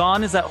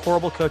gone is that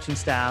horrible coaching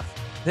staff.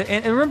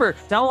 And remember,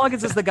 Dow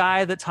Loggins is the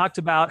guy that talked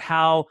about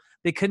how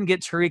they couldn't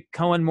get Tariq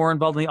Cohen more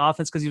involved in the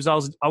offense because he was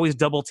always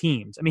double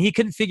teamed. I mean, he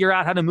couldn't figure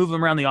out how to move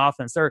him around the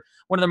offense. They're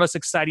one of the most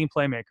exciting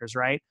playmakers,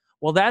 right?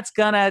 Well, that's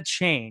gonna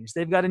change.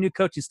 They've got a new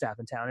coaching staff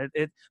in town.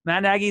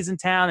 Matt Nagy's in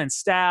town and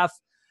staff.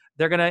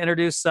 They're going to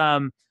introduce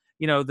the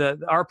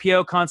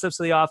RPO concepts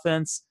of the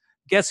offense.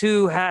 Guess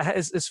who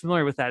is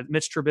familiar with that?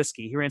 Mitch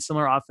Trubisky. He ran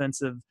similar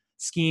offensive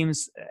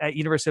schemes at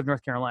University of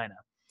North Carolina.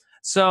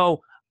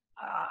 So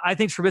I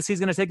think Trubisky is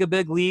going to take a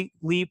big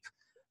leap.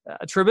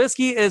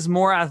 Trubisky is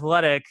more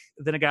athletic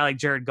than a guy like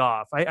Jared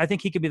Goff. I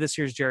think he could be this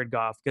year's Jared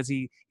Goff because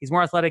he's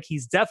more athletic.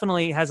 He's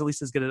definitely has at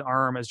least as good an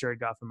arm as Jared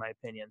Goff, in my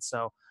opinion.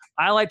 So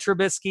I like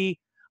Trubisky.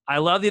 I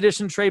love the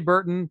addition of Trey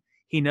Burton.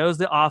 He knows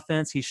the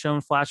offense. He's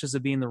shown flashes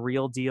of being the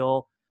real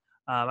deal.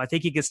 I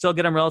think he can still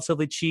get him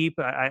relatively cheap.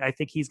 I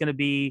think he's going to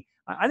be.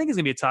 I think he's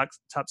going to be a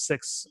top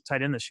 6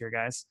 tight end this year,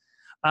 guys.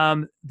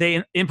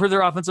 They improved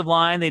their offensive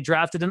line. They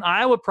drafted an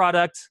Iowa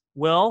product.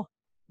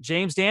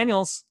 James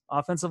Daniels,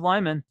 offensive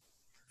lineman.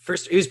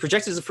 He was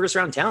projected as a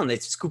first-round talent. They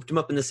scooped him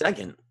up in the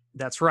second.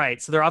 That's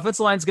right. So their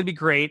offensive line is going to be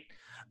great.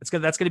 That's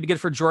going to be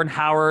good for Jordan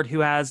Howard, who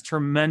has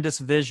tremendous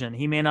vision.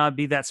 He may not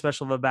be that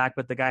special of a back,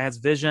 but the guy has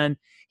vision.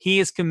 He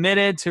is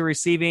committed to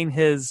receiving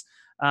his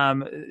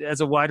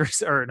as a wide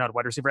receiver, or not a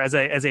wide receiver, as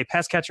a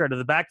pass catcher out of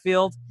the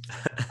backfield.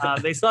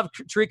 They still have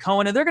Tariq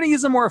Cohen, and they're going to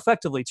use him more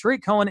effectively.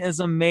 Tariq Cohen is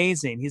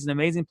amazing. He's an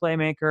amazing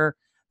playmaker.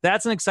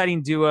 That's an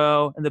exciting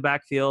duo in the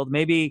backfield.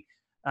 Maybe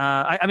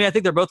I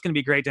think they're both going to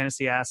be great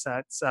dynasty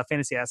assets,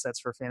 fantasy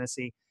assets for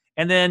fantasy.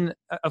 And then,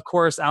 of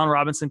course, Allen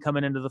Robinson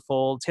coming into the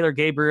fold. Taylor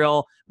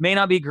Gabriel may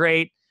not be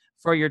great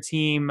for your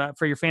team,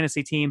 for your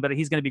fantasy team, but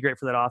he's going to be great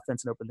for that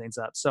offense and open things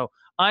up. So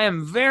I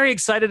am very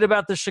excited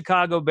about the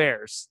Chicago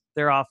Bears,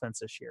 their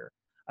offense this year.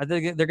 I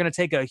think they're going to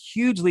take a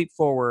huge leap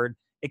forward.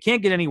 It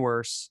can't get any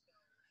worse.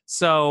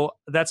 So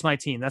that's my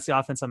team. That's the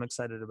offense I'm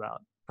excited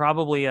about.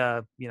 Probably,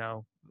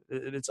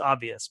 it's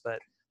obvious, but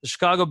the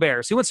Chicago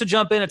Bears. Who wants to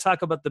jump in and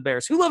talk about the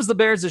Bears? Who loves the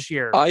Bears this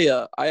year?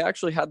 I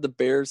actually had the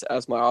Bears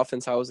as my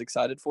offense I was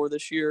excited for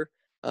this year,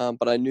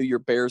 but I knew your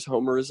Bears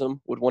homerism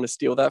would want to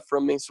steal that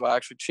from me, so I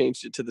actually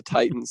changed it to the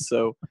Titans.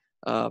 So,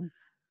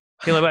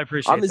 Caleb, I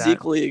appreciate I'm as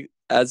equally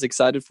as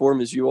excited for him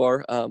as you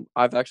are.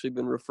 I've actually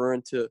been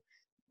referring to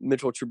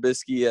Mitchell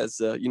Trubisky as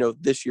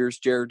this year's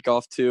Jared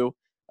Goff too.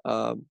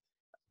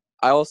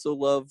 I also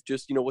love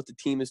just what the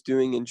team is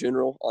doing in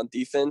general on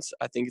defense.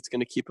 I think it's going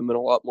to keep him in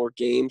a lot more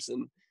games,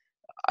 and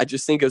I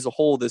just think as a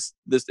whole, this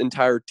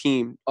entire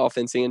team,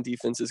 offense and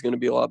defense, is going to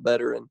be a lot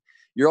better. And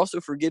you're also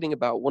forgetting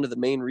about one of the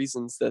main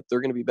reasons that they're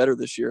going to be better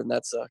this year, and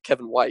that's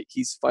Kevin White.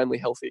 He's finally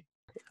healthy.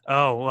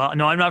 Oh, well,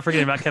 no, I'm not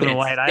forgetting about Kevin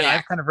White.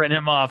 I've kind of written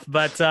him off.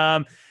 But,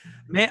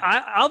 man,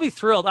 I'll be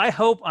thrilled. I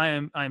hope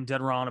I'm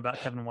dead wrong about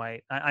Kevin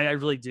White. I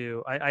really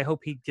do. I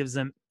hope he gives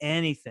them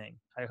anything.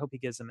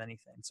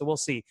 So we'll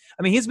see.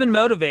 I mean, he's been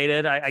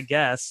motivated, I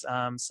guess.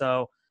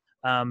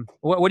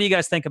 What do you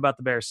guys think about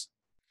the Bears?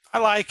 I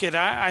like it.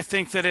 I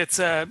think that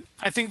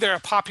I think they're a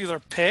popular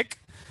pick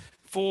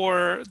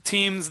for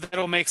teams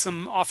that'll make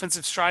some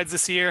offensive strides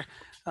this year.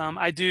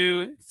 I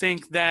do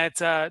think that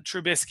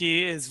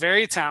Trubisky is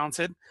very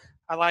talented.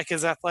 I like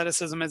his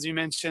athleticism, as you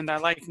mentioned. I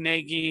like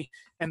Nagy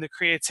and the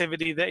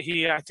creativity that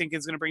I think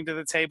is going to bring to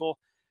the table.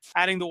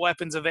 Adding the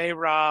weapons of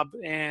A-Rob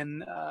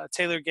and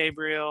Taylor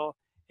Gabriel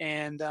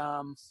and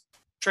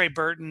Trey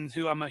Burton,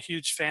 who I'm a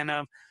huge fan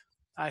of,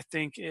 I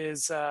think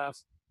is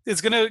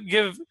going to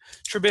give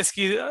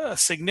Trubisky a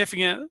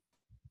significant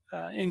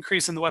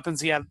increase in the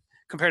weapons he had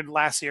compared to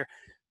last year.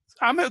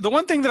 The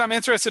one thing that I'm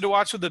interested to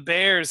watch with the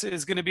Bears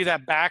is going to be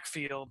that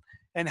backfield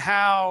and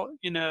how,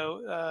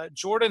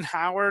 Jordan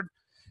Howard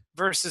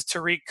versus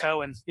Tariq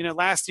Cohen.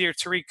 Last year,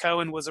 Tariq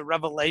Cohen was a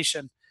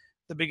revelation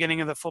at the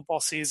beginning of the football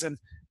season.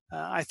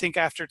 I think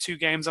after 2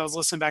 games, I was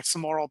listening back to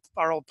some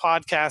our old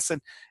podcasts,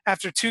 and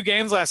after 2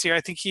 games last year,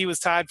 I think he was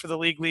tied for the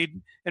league lead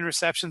in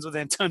receptions with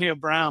Antonio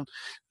Brown.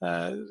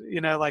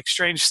 Like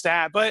strange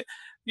stat, but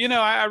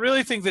I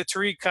really think that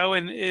Tariq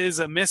Cohen is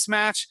a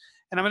mismatch,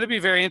 and I'm going to be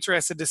very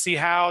interested to see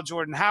how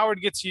Jordan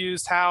Howard gets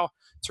used, how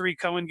Tariq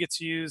Cohen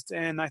gets used,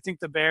 and I think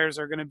the Bears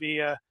are going to be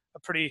a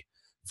pretty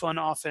fun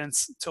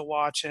offense to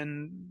watch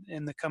in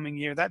the coming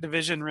year. That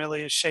division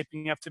really is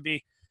shaping up to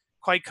be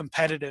quite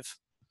competitive.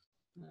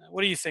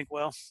 What do you think,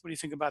 Will? What do you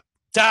think about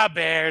the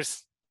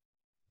Bears?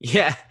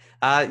 Yeah,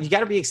 you got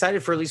to be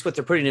excited for at least what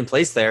they're putting in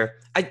place there.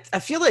 I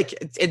feel like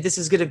this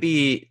is going to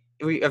be.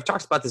 I've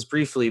talked about this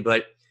briefly,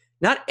 but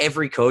not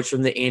every coach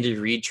from the Andy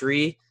Reid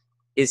tree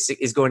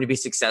is going to be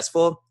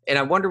successful, and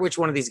I wonder which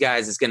one of these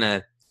guys is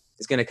gonna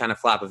kind of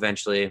flop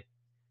eventually.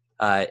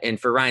 And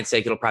for Ryan's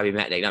sake, it'll probably be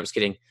Matt Nagy. No, I'm just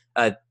kidding.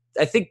 I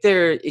think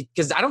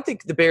because I don't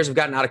think the Bears have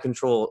gotten out of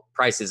control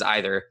prices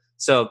either.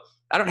 So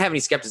I don't have any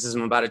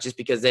skepticism about it just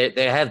because they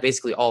have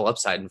basically all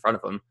upside in front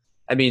of them.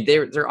 I mean,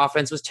 their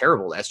offense was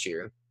terrible last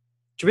year.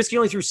 Trubisky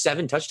only threw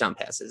 7 touchdown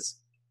passes.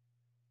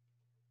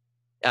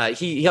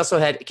 He also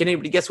had, can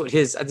anybody guess what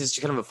this is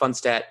kind of a fun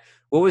stat.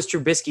 What was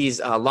Trubisky's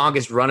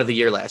longest run of the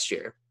year last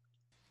year?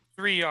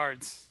 3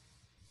 yards.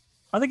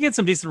 I think he had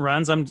some decent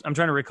runs. I'm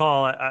trying to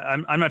recall.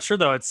 I'm not sure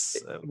though.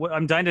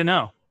 I'm dying to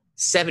know.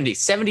 70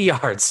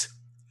 yards.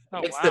 Oh,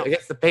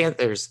 Against the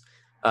Panthers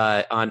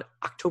on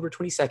October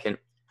 22nd.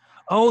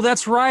 Oh,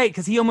 that's right,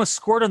 because he almost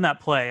scored on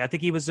that play. I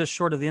think he was just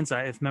short of the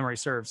inside, if memory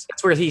serves.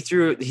 That's where he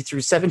threw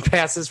 7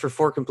 passes for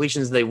 4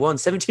 completions. And they won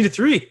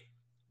 17-3.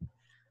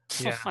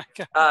 Yeah. Oh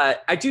my God.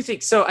 I do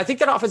think so. I think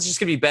that offense is just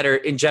going to be better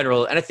in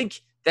general, and I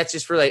think that's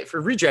just for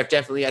redraft.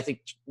 Definitely, I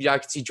think I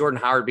could see Jordan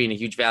Howard being a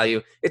huge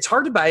value. It's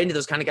hard to buy into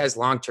those kind of guys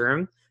long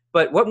term,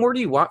 but what more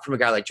do you want from a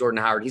guy like Jordan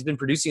Howard? He's been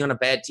producing on a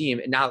bad team,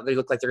 and now they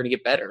look like they're going to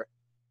get better.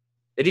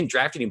 They didn't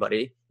draft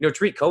anybody.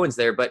 Tariq Cohen's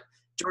there, but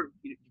Jordan,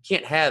 you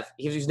can't have.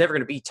 He's never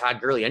going to beat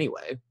Todd Gurley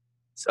anyway.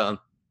 So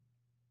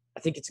I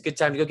think it's a good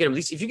time to go get him. At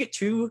least if you get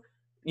 2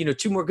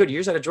 more good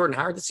years out of Jordan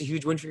Howard, that's a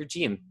huge win for your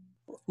team.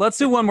 Let's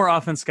do one more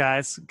offense,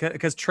 guys,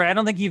 because Trey, I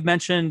don't think you've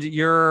mentioned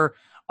your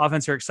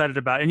offense you're excited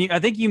about, and I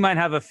think you might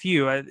have a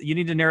few. You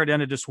need to narrow it down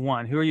to just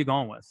one. Who are you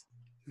going with?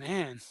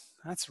 Man,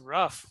 that's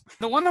rough.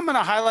 The one I'm going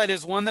to highlight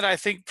is one that I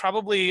think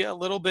probably a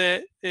little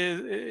bit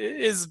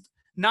is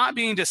not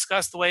being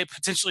discussed the way it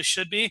potentially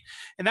should be,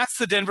 and that's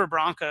the Denver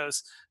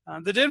Broncos.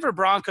 The Denver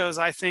Broncos,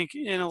 I think,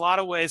 in a lot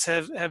of ways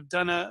have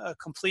done a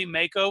complete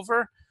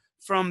makeover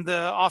from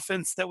the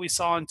offense that we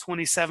saw in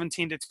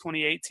 2017 to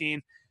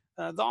 2018.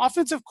 The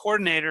offensive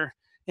coordinator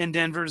in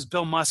Denver is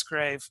Bill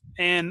Musgrave,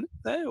 and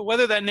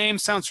whether that name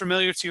sounds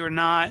familiar to you or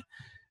not,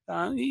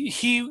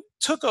 he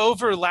took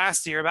over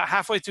last year. About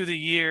halfway through the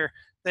year,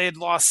 they had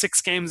lost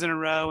 6 games in a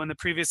row, and the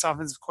previous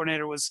offensive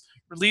coordinator was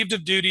relieved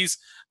of duties.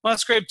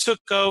 Musgrave took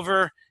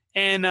over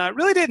and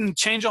really didn't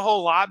change a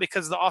whole lot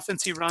because the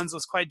offense he runs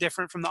was quite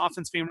different from the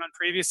offense being run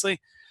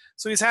previously.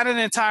 So he's had an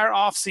entire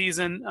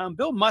offseason.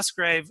 Bill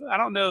Musgrave, I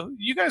don't know,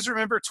 you guys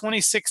remember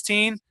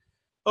 2016?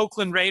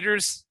 Oakland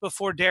Raiders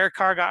before Derek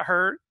Carr got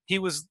hurt. He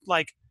was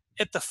like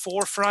at the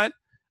forefront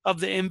of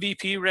the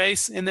MVP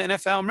race in the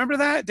NFL. Remember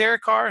that?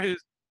 Derek Carr, who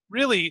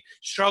really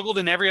struggled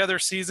in every other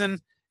season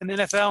in the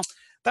NFL.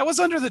 That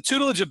was under the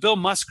tutelage of Bill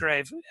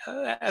Musgrave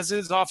as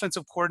his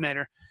offensive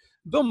coordinator.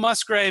 Bill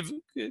Musgrave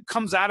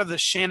comes out of the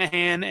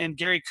Shanahan and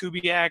Gary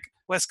Kubiak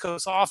West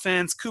Coast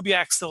offense.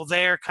 Kubiak's still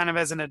there kind of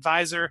as an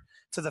advisor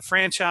to the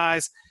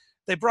franchise.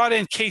 They brought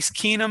in Case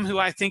Keenum, who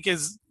I think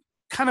is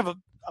kind of a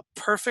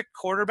perfect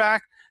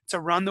quarterback to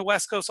run the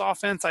West Coast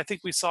offense. I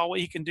think we saw what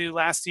he can do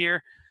last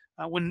year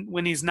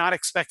when he's not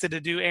expected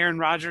to do Aaron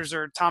Rodgers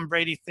or Tom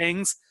Brady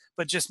things,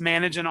 but just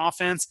manage an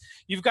offense.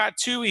 You've got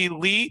 2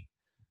 elite,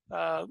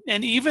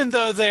 and even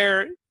though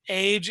their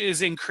age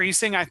is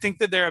increasing, I think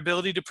that their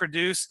ability to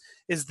produce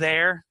is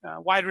there.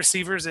 Wide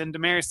receivers in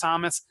Demaryius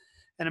Thomas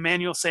and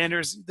Emmanuel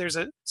Sanders. There's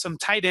some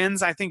tight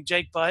ends. I think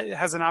Jake Butt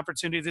has an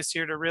opportunity this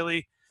year to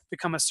really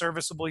become a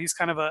serviceable. He's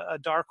kind of a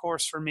dark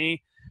horse for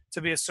me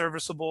to be a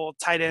serviceable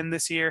tight end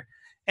this year.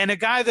 And a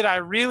guy that I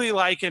really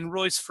like in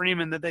Royce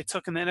Freeman that they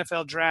took in the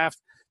NFL draft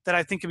that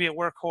I think can be a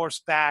workhorse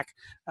back.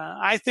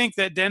 I think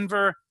that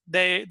Denver,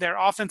 their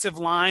offensive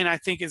line, I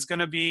think is going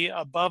to be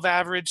above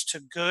average to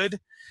good.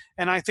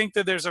 And I think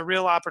that there's a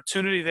real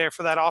opportunity there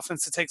for that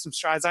offense to take some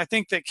strides. I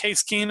think that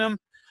Case Keenum,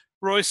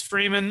 Royce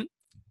Freeman,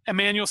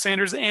 Emmanuel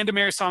Sanders, and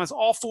Demaryius Thomas,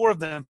 all 4 of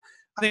them,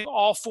 I think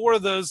all 4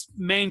 of those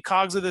main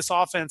cogs of this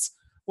offense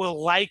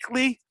will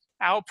likely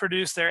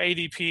outproduce their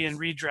ADP and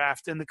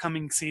redraft in the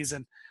coming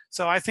season.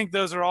 So I think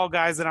those are all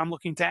guys that I'm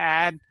looking to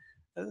add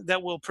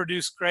that will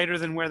produce greater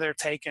than where they're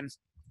taken.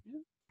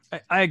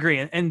 I agree.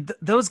 And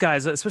those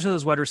guys, especially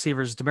those wide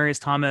receivers,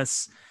 Demaryius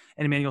Thomas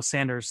and Emmanuel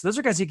Sanders, those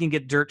are guys you can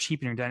get dirt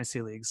cheap in your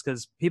dynasty leagues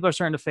because people are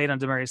starting to fade on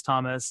Demaryius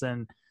Thomas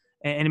and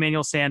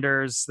Emmanuel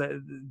Sanders.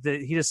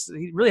 He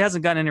really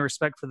hasn't gotten any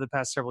respect for the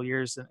past several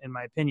years, in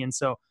my opinion.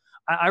 So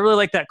I really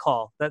like that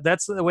call.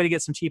 That's the way to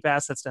get some cheap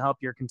assets to help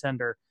your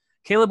contender.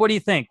 Caleb, what do you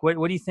think?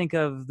 What do you think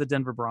of the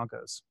Denver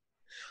Broncos?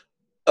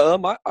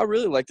 I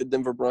really like the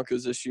Denver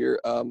Broncos this year.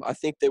 I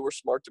think they were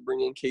smart to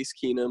bring in Case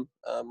Keenum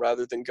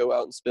rather than go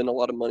out and spend a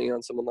lot of money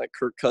on someone like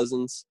Kirk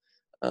Cousins.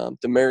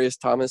 Demaryius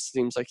Thomas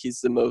seems like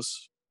he's the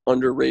most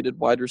underrated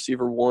wide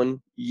receiver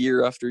 1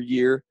 year after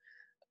year.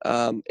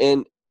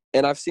 And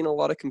I've seen a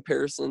lot of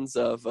comparisons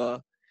of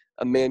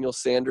Emmanuel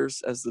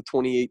Sanders as the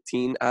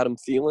 2018 Adam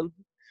Thielen.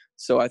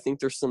 So I think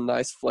there's some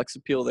nice flex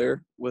appeal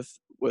there with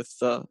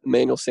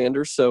Emmanuel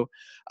Sanders. So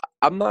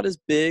I'm not as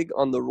big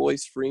on the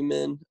Royce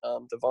Freeman,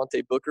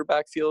 Devontae Booker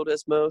backfield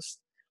as most.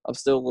 I'm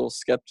still a little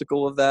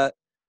skeptical of that.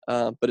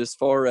 But as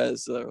far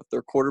as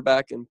their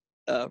quarterback and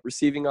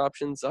receiving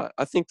options,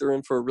 I think they're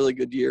in for a really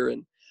good year.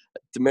 And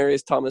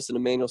Demaryius Thomas and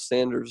Emmanuel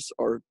Sanders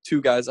are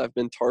two guys I've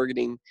been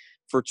targeting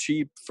for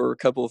cheap for a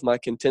couple of my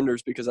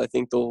contenders because I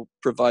think they'll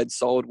provide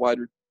solid wide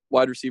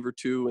receiver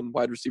 2 and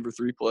wide receiver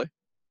 3 play.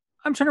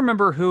 I'm trying to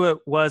remember who it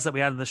was that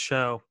we had on the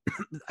show.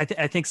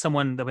 I think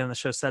someone that we had on the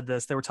show said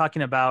this. They were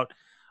talking about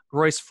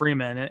Royce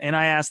Freeman, and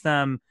I asked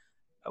them,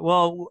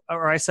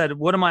 I said,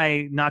 one of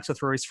my knocks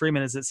with Royce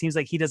Freeman is it seems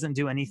like he doesn't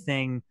do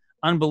anything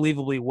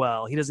unbelievably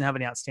well. He doesn't have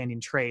any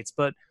outstanding traits.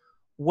 But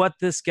what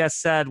this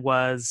guest said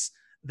was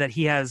that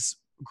he has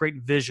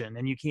great vision,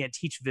 and you can't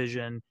teach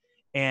vision.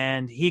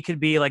 And he could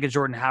be like a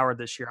Jordan Howard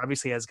this year.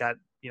 Obviously, he has got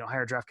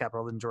higher draft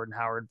capital than Jordan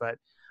Howard, but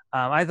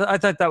I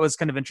thought that was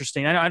kind of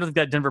interesting. I don't think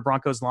that Denver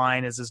Broncos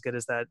line is as good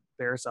as that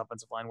Bears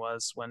offensive line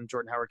was when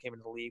Jordan Howard came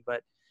into the league.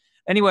 But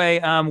anyway,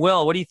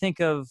 Will, what do you think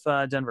of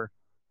Denver?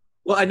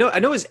 Well, I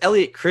know as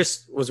Elliot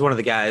Chris was one of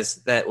the guys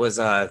that was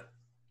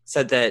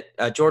said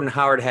that Jordan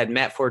Howard had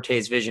Matt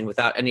Forte's vision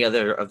without any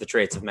other of the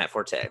traits of Matt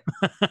Forte.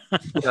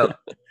 So,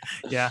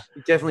 yeah,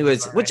 he definitely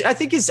was, right. Which I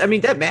think is,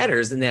 that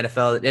matters in the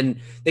NFL. And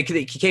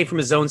he came from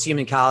a zone scheme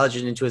in college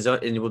and into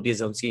and it will be a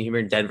zone scheme here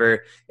in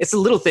Denver. It's the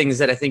little things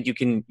that I think you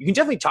can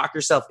definitely talk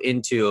yourself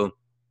into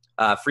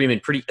Freeman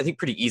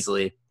pretty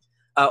easily.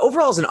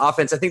 Overall, as an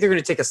offense, I think they're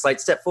going to take a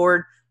slight step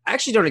forward. I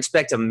actually don't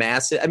expect a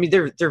massive.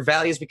 Their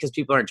values because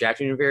people aren't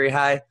drafting them very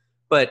high,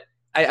 but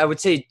I would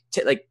say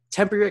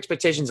temper your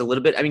expectations a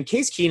little bit.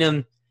 Case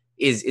Keenum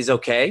is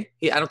okay.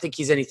 I don't think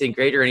he's anything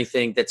great or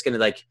anything that's going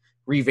to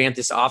revamp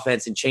this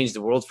offense and change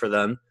the world for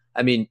them.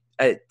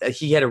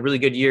 He had a really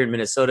good year in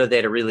Minnesota. They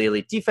had a really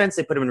elite defense.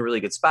 They put him in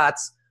really good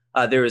spots.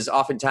 There was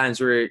often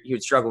times where he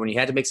would struggle when he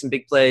had to make some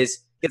big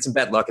plays, get some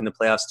bad luck in the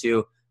playoffs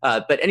too.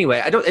 But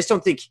anyway, I just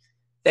don't think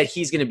that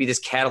he's going to be this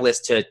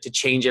catalyst to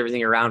change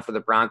everything around for the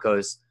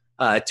Broncos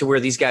to where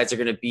these guys are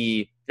going to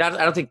be. I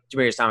don't think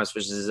Demaryius Thomas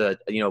is a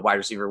wide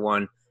receiver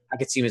 1. I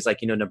could see him as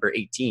number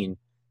 18.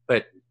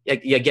 But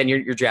again,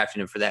 you're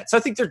drafting him for that. So I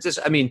think they're just.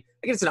 I think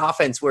it's an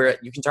offense where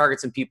you can target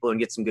some people and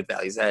get some good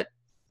values at.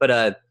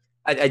 But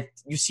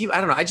you see, I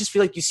don't know. I just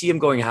feel like you see him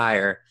going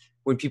higher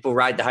when people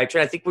ride the hype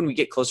train. I think when we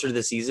get closer to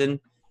the season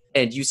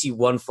and you see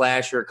one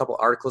flash or a couple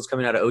articles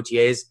coming out of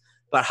OTAs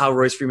about how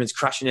Royce Freeman's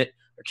crushing it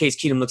or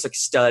Case Keenum looks like a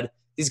stud,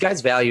 these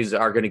guys' values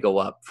are going to go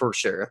up for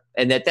sure.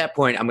 And at that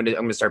point, I'm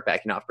going to start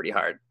backing off pretty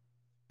hard.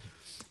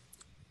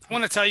 I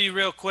want to tell you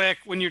real quick,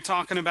 when you're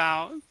talking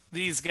about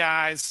these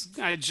guys,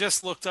 I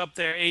just looked up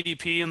their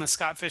ADP in the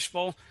Scott Fish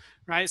Bowl,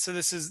 right? So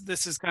this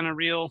is kind of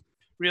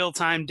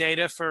real-time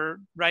data for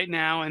right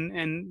now,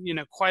 and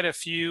quite a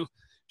few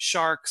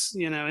sharks,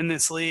 in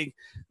this league.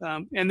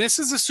 And this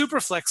is a super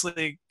flex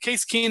league.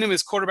 Case Keenum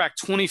is quarterback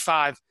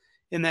 25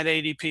 in that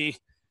ADP.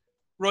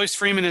 Royce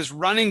Freeman is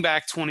running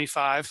back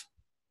 25.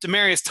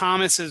 Demaryius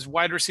Thomas is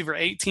wide receiver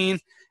 18,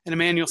 and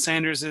Emmanuel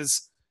Sanders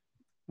is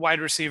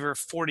wide receiver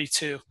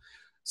 42.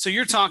 So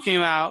you're talking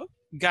about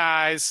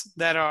guys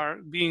that are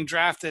being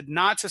drafted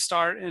not to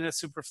start in a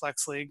super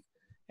flex league,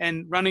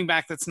 and running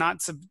back that's not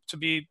to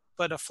be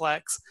but a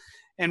flex,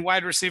 and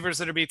wide receivers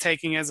that are be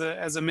taking as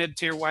a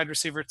mid-tier wide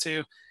receiver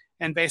 2,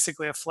 and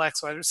basically a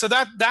flex wide. So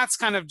that's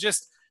kind of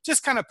just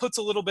kind of puts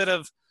a little bit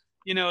of,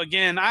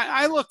 again,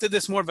 I looked at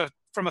this more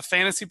from a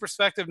fantasy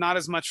perspective, not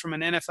as much from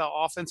an NFL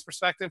offense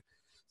perspective.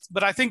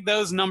 But I think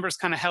those numbers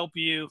kind of help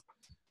you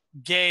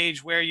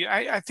gauge where you.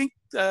 I think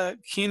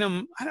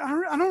Keenum. I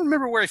don't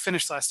remember where he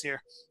finished last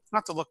year. I'll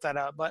have to look that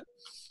up. But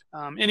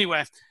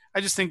anyway,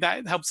 I just think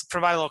that helps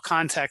provide a little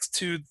context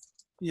to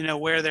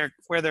where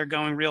they're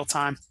going real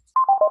time.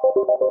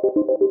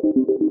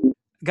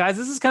 Guys,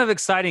 this is kind of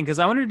exciting because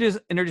I wanted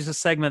to introduce a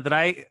segment that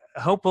I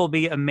hope will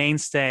be a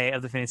mainstay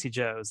of the Fantasy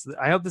Joes.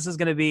 I hope this is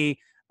going to be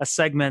a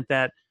segment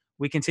that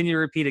we continue to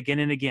repeat again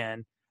and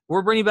again.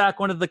 We're bringing back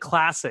one of the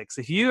classics.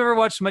 If you ever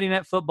watched Monday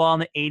Night Football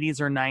in the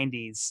 80s or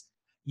 90s,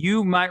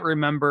 you might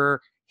remember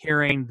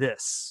hearing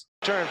this.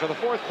 Turn for the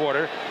fourth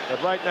quarter,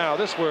 but right now,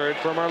 this word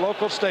from our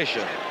local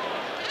station.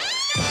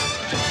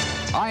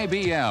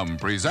 IBM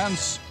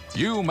presents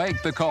You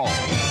Make the Call.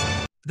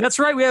 That's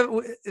right. We have,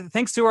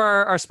 thanks to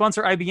our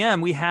sponsor,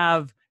 IBM, we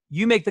have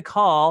You Make the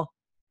Call,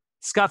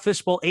 Scott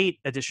Fish Bowl 8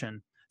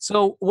 edition.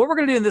 So what we're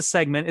going to do in this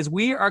segment is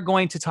we are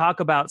going to talk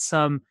about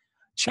some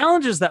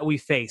challenges that we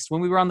faced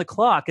when we were on the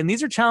clock. And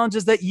these are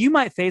challenges that you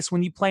might face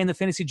when you play in the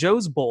Fantasy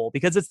Joe's Bowl,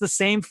 because it's the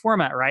same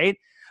format, right?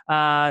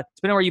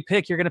 Depending on where you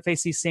pick, you're going to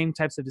face these same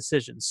types of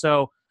decisions.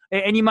 So,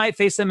 and you might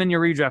face them in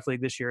your redraft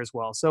league this year as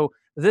well. So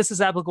this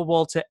is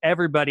applicable to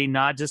everybody,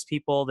 not just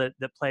people that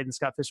played in the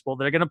Scott Fish Bowl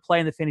that are going to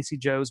play in the Fantasy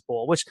Joe's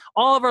Bowl, which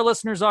all of our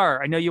listeners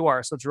are. I know you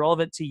are. So it's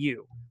relevant to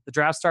you. The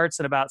draft starts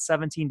in about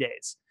 17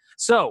 days.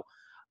 So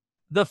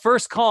the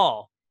first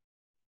call,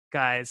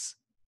 guys,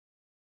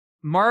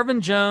 Marvin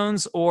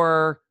Jones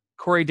or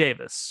Corey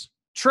Davis?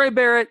 Trey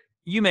Barrett,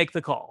 you make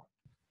the call.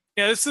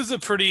 Yeah, this is a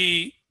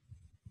pretty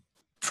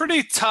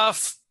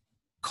tough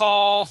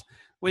call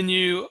when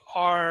you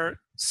are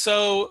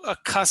so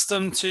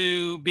accustomed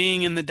to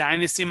being in the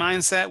dynasty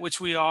mindset,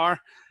 which we are.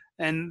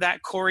 and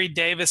that Corey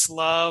Davis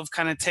love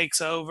kind of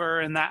takes over,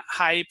 and that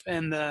hype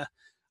and the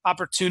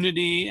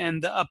opportunity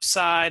and the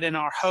upside and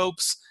our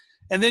hopes.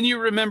 And then you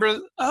remember,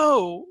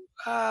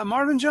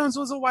 Marvin Jones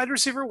was a wide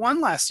receiver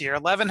 1 last year,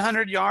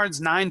 1,100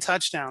 yards, 9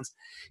 touchdowns.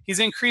 He's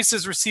increased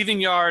his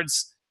receiving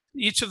yards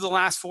each of the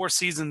last 4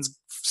 seasons,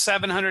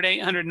 700,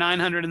 800,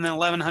 900, and then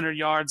 1,100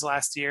 yards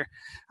last year.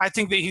 I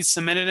think that he's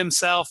cemented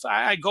himself.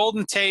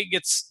 Golden Tate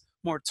gets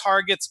more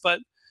targets, but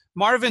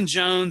Marvin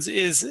Jones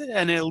is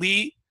an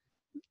elite,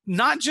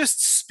 not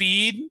just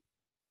speed,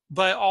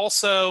 but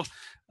also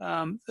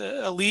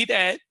elite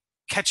at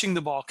catching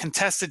the ball,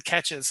 contested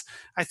catches.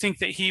 I think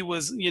that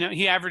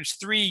he averaged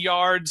 3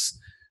 yards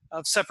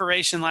of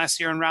separation last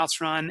year in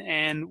routes run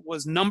and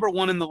was number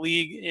 1 in the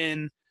league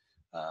in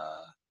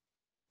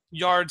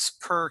yards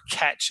per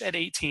catch at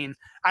 18.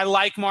 I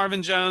like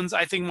Marvin Jones.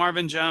 I think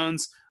Marvin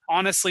Jones,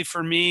 honestly,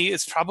 for me,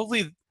 is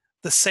probably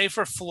the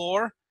safer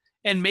floor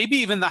and maybe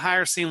even the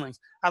higher ceiling.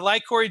 I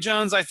like Corey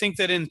Jones. I think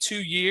that in 2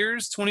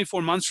 years,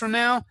 24 months from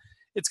now,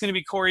 it's going to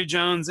be Corey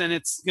Jones, and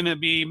it's going to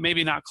be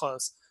maybe not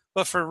close.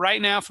 But for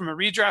right now, from a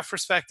redraft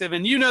perspective,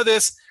 and you know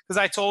this because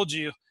I told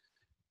you,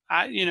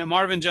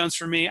 Marvin Jones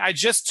for me, I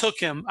just took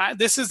him. I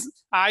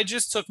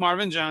just took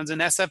Marvin Jones in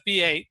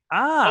SFB8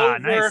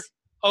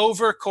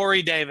 over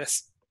Corey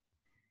Davis.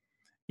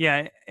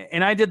 Yeah,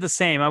 and I did the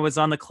same. I was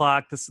on the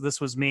clock. This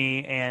was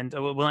me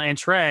and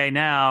Trey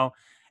now,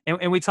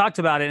 and we talked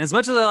about it. And as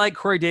much as I like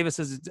Corey Davis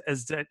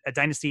as a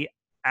dynasty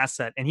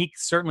asset, and he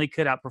certainly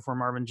could outperform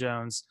Marvin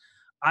Jones,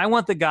 I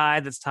want the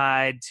guy that's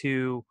tied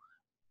to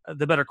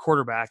the better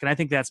quarterback, and I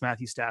think that's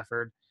Matthew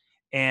Stafford.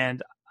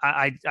 And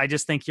I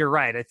just think you're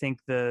right. I think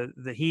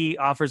he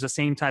offers the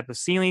same type of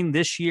ceiling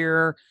this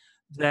year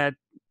that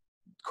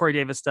Corey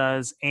Davis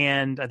does,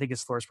 and I think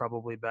his floor is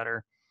probably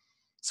better.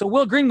 So,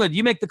 Will Greenwood,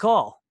 you make the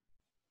call.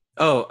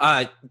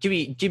 Give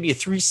me a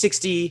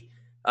 360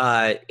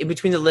 in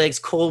between the legs,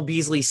 Cole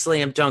Beasley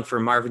slam dunk for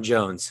Marvin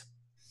Jones.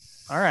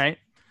 All right.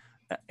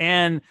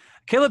 And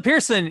Caleb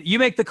Pearson, you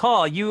make the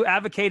call. You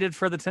advocated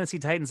for the Tennessee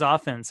Titans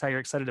offense, how you're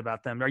excited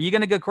about them. Are you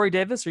going to go Corey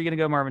Davis or are you going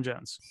to go Marvin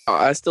Jones?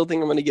 I still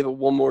think I'm going to give it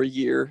one more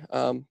year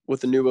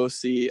with the new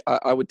OC.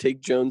 I would take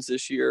Jones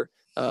this year.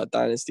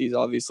 Dynasty is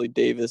obviously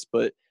Davis,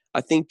 but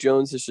I think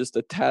Jones is just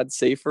a tad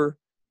safer,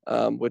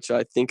 which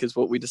I think is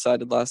what we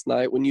decided last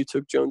night when you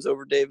took Jones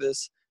over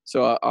Davis.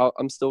 So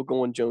I'm still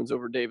going Jones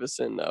over Davis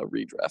in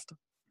redraft.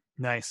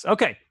 Nice.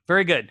 Okay,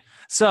 very good.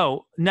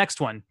 So next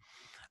one.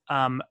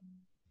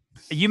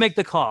 You make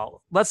the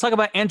call. Let's talk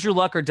about Andrew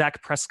Luck or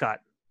Dak Prescott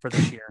for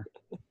this year.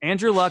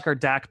 Andrew Luck or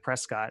Dak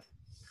Prescott.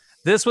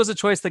 This was a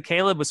choice that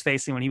Caleb was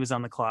facing when he was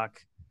on the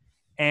clock.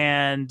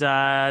 And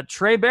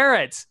Trey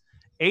Barrett,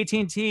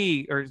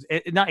 AT&T, or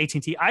not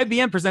AT&T,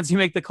 IBM presents You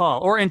Make the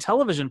Call, or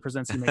Intellivision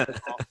presents You Make the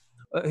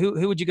Call.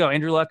 Who would you go,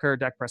 Andrew Luck or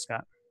Dak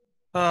Prescott?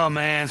 Oh,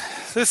 man,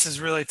 this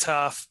is really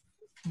tough.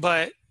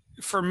 But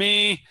for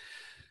me,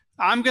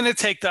 I'm going to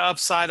take the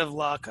upside of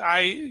Luck. I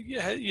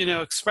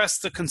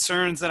expressed the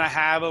concerns that I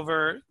have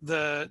over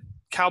the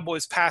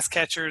Cowboys pass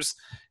catchers.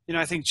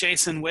 I think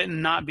Jason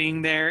Witten not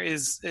being there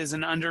is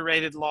an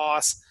underrated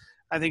loss.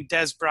 I think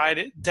Dez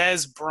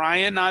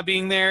Bryant not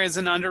being there is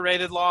an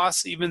underrated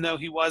loss, even though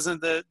he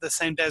wasn't the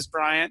same Dez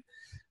Bryant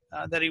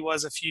that he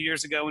was a few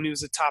years ago when he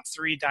was a top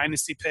 3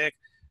 dynasty pick.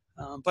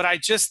 But I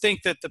just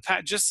think that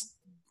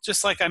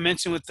just like I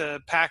mentioned with the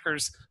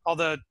Packers,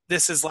 although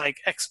this is like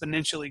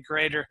exponentially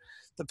greater,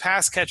 the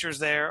pass catchers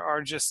there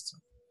are just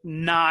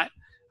not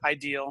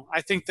ideal.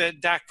 I think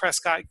that Dak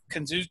Prescott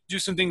can do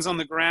some things on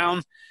the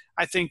ground.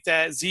 I think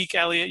that Zeke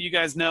Elliott, you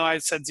guys know I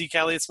said Zeke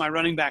Elliott's my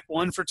running back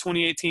 1 for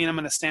 2018. I'm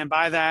going to stand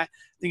by that.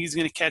 I think he's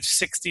going to catch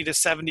 60 to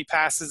 70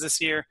 passes this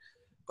year.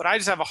 But I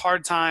just have a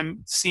hard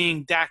time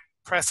seeing Dak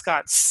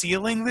Prescott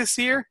ceiling this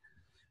year.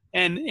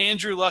 And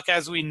Andrew Luck,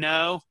 as we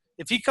know,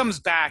 if he comes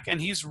back and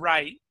he's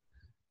right,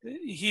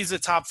 he's a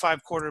top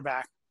 5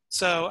 quarterback.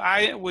 So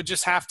I would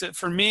just have to,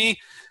 for me,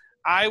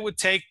 I would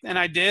take, and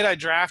I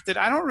drafted.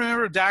 I don't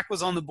remember if Dak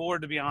was on the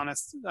board, to be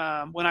honest,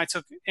 when I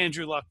took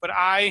Andrew Luck. But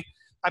I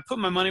put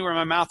my money where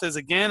my mouth is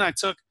again. I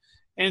took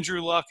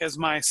Andrew Luck as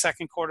my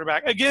second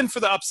quarterback, again,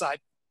 for the upside.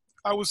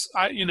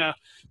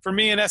 For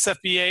me in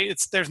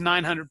SFB8, there's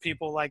 900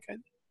 people. Like,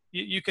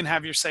 you can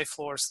have your safe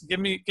floors. Give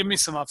me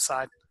some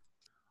upside.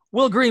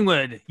 Will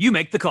Greenwood, you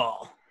make the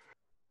call.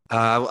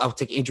 I'll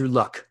take Andrew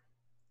Luck.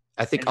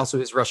 I think also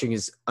his rushing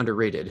is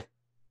underrated.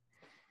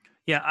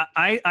 Yeah,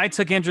 I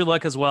took Andrew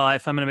Luck as well.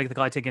 If I'm going to make the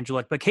call, I take Andrew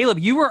Luck. But Caleb,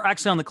 you were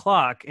actually on the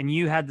clock, and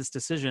you had this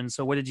decision.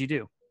 So what did you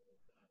do?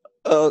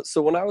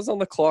 So when I was on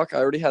the clock, I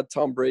already had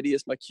Tom Brady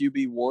as my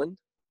QB1.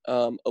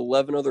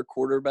 11 other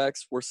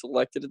quarterbacks were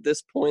selected at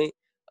this point.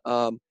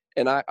 And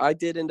I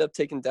did end up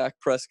taking Dak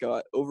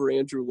Prescott over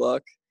Andrew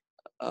Luck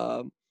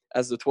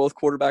as the 12th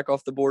quarterback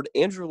off the board.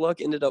 Andrew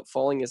Luck ended up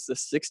falling as the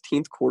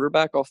 16th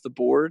quarterback off the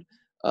board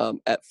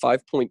at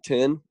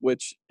 5.10,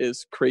 which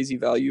is crazy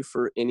value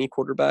for any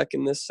quarterback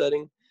in this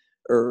setting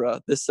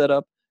or this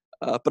setup.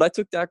 But I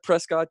took Dak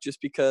Prescott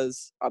just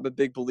because I'm a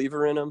big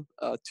believer in him.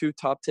 2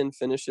 top 10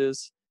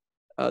 finishes.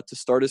 to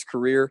start his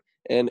career.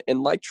 And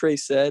like Trey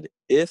said,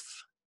 if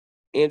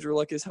Andrew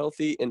Luck is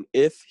healthy and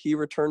if he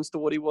returns to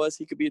what he was,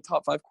 he could be a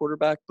top 5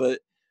 quarterback. But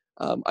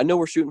I know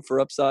we're shooting for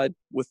upside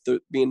with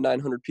being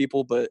 900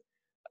 people, but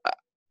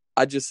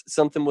I just,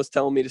 something was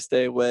telling me to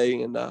stay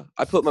away. And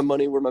I put my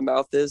money where my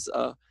mouth is.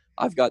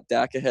 I've got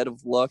Dak ahead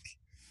of Luck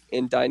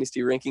in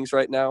dynasty rankings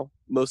right now,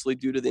 mostly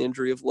due to the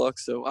injury of Luck.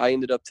 So I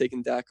ended up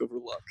taking Dak over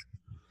Luck.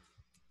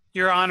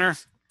 Your Honor,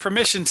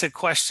 permission to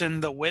question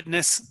the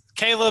witness.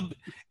 Caleb,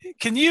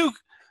 can you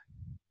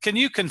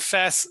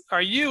confess,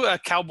 are you a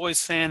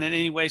Cowboys fan in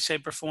any way,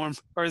 shape, or form?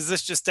 Or is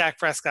this just Dak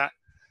Prescott?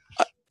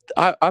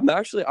 I'm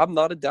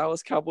not a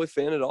Dallas Cowboy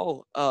fan at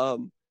all.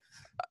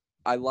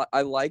 I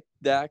like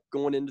Dak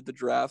going into the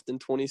draft in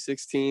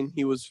 2016.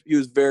 He was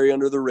very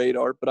under the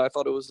radar, but I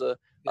thought it was a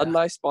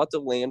nice spot to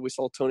land. We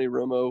saw Tony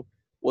Romo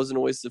wasn't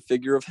always the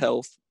figure of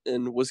health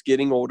and was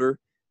getting older.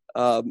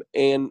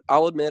 And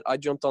I'll admit I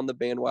jumped on the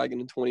bandwagon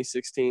in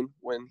 2016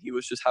 when he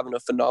was just having a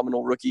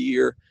phenomenal rookie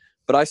year.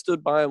 But I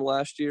stood by him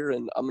last year,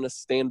 and I'm going to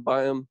stand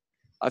by him.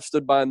 I've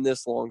stood by him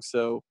this long,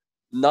 so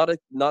not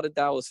a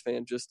Dallas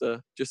fan, just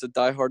a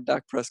diehard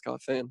Dak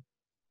Prescott fan.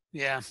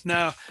 Yeah,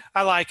 no,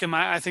 I like him.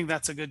 I think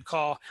that's a good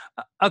call.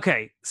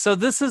 Okay, so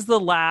this is the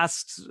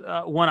last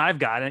one I've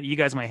got. You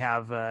guys might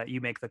have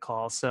you make the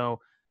call. So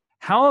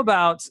how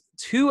about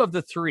 2 of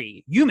the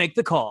 3? You make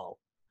the call.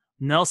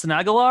 Nelson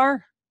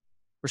Aguilar,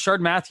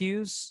 Rashard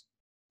Matthews,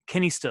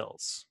 Kenny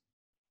Stills.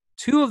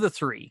 2 of the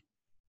 3.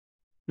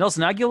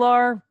 Nelson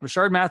Aguilar,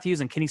 Rashard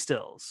Matthews, and Kenny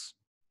Stills.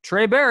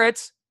 Trey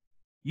Barrett,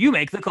 you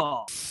make the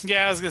call.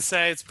 Yeah, I was going to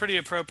say, it's pretty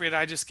appropriate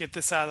I just get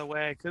this out of the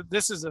way, because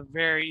this is a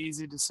very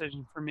easy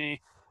decision for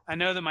me. I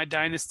know that my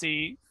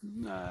dynasty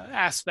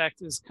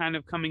aspect is kind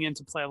of coming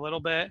into play a little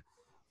bit,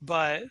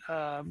 but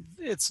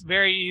it's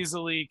very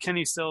easily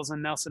Kenny Stills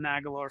and Nelson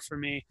Aguilar for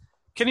me.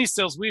 Kenny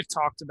Stills, we've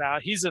talked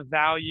about. He's a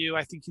value.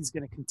 I think he's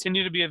going to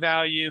continue to be a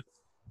value.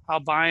 I'll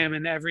buy him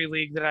in every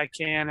league that I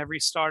can, every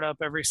startup,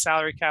 every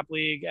salary cap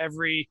league,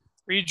 every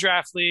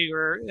redraft league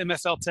or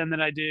MFL 10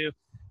 that I do.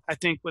 I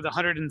think with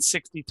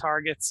 160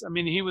 targets. I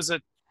mean, he was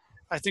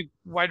I think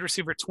wide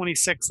receiver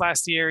 26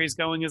 last year. He's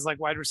going as like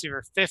wide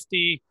receiver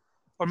 50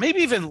 or maybe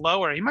even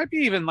lower. He might be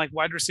even like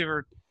wide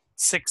receiver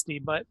 60,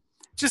 but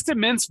just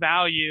immense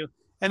value.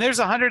 And there's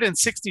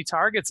 160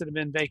 targets that have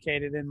been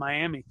vacated in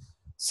Miami.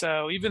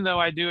 So even though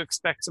I do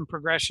expect some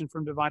progression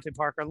from Devontae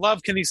Parker,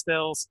 love Kenny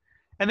Stills.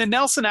 And then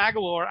Nelson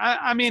Aguilar,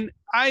 I'm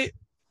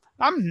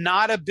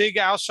not a big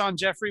Alshon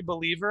Jeffrey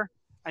believer.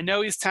 I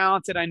know he's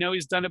talented. I know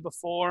he's done it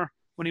before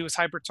when he was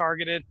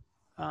hyper-targeted.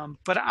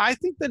 But I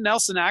think that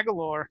Nelson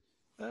Aguilar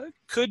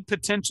could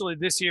potentially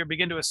this year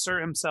begin to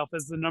assert himself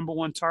as the number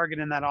 1 target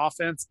in that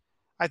offense.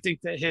 I think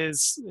that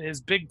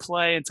his big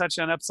play and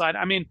touchdown upside,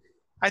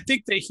 I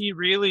think that he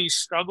really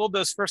struggled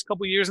those first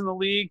couple years in the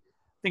league.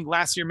 I think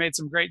last year made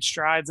some great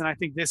strides, and I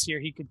think this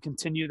year he could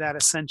continue that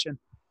ascension.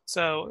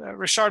 So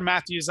Rashard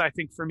Matthews, I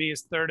think for me,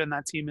 is 3rd in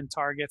that team in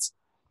targets.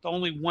 The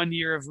only 1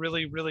 year of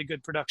really, really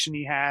good production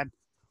he had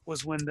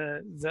was when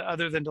the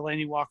other than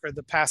Delaney Walker,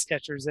 the pass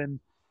catchers in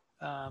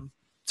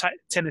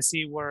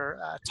Tennessee were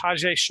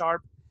Tajay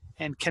Sharp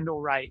and Kendall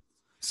Wright.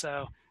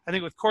 So I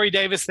think with Corey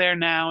Davis there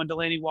now and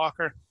Delaney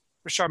Walker,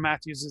 Rashard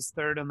Matthews is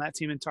 3rd on that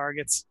team in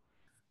targets.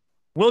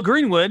 Will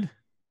Greenwood,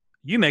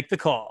 you make the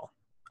call.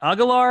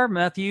 Aguilar,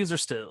 Matthews, or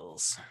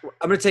Stills?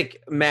 I'm going to take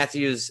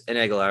Matthews and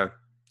Aguilar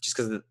just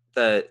because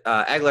the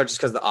Aguilar just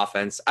because of the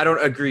offense. I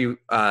don't agree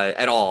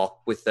at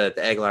all with the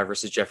Aguilar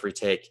versus Jeffrey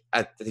take.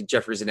 I think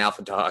Jeffrey's an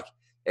alpha dog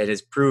and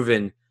has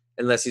proven,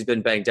 unless he's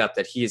been banged up,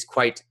 that he is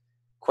quite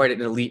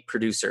an elite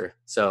producer.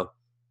 So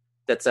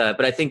that's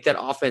but I think that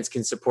offense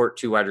can support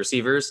 2 wide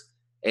receivers.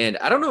 And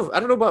I don't know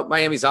about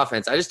Miami's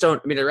offense. I just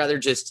don't. I rather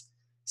just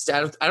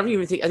stat. I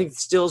think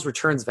Stills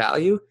returns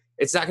value.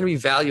 It's not going to be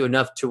value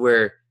enough to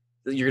where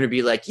you're going to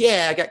be like,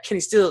 yeah, I got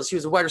Kenny Stills. He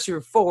was a wide receiver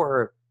 4,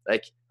 or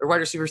wide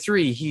receiver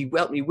 3. He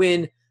helped me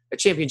win a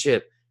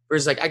championship.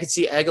 Whereas I could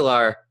see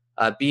Aguilar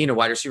being a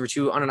wide receiver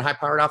 2 on a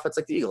high-powered offense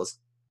like the Eagles.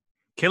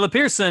 Caleb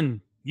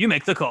Pearson, you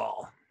make the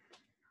call.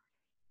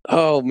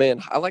 Oh,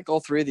 man, I like all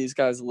 3 of these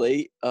guys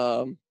late,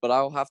 but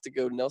I'll have to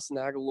go Nelson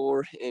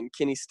Aguilar and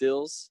Kenny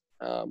Stills.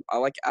 I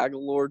like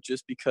Aguilar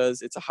just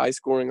because it's a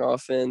high-scoring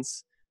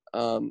offense.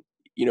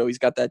 He's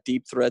got that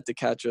deep threat to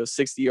catch a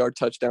 60-yard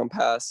touchdown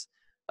pass.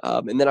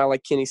 And then I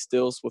like Kenny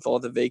Stills with all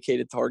the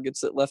vacated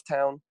targets at left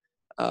town.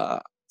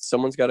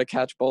 Someone's got to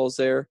catch balls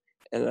there.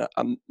 And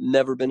I've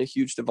never been a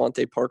huge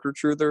Devontae Parker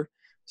truther.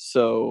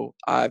 So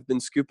I've been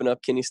scooping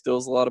up Kenny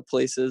Stills a lot of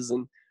places.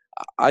 And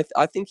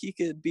I think he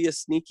could be a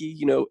sneaky,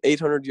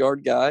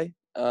 800-yard guy.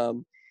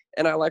 And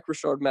I like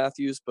Rashard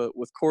Matthews, but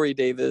with Corey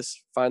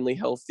Davis finally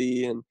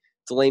healthy and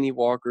Delaney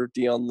Walker,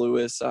 Dion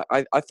Lewis,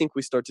 I think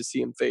we start to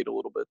see him fade a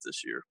little bit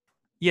this year.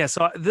 Yeah,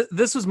 so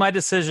this was my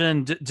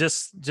decision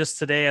just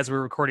today as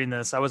we're recording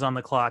this. I was on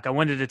the clock. I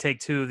wanted to take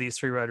 2 of these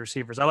 3 wide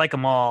receivers. I like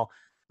them all,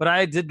 but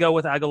I did go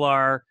with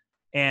Aguilar,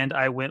 and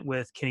I went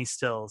with Kenny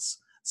Stills.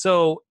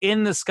 So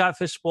in the Scott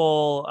Fish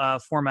Bowl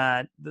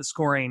format, the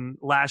scoring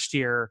last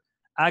year,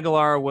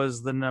 Aguilar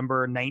was the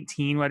number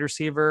 19 wide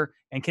receiver,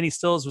 and Kenny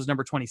Stills was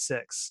number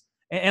 26.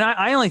 And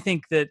I only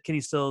think that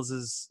Kenny Stills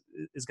is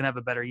going to have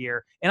a better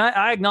year. And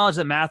I acknowledge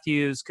that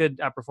Matthews could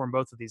outperform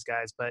both of these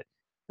guys, but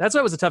that's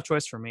why it was a tough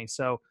choice for me.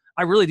 So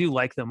I really do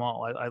like them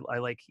all. I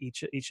like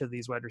each of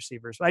these wide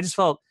receivers. I just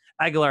felt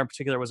Aguilar in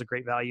particular was a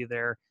great value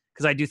there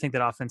because I do think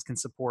that offense can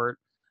support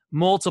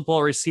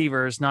multiple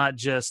receivers, not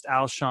just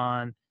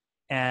Alshon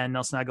and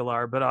Nelson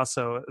Aguilar, but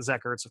also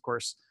Zach Ertz, of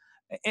course.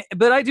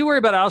 But I do worry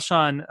about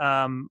Alshon.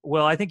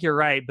 Well, I think you're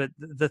right. But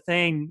the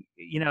thing,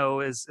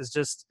 is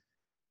just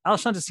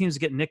Alshon just seems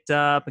to get nicked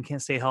up and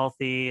can't stay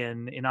healthy.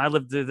 And, I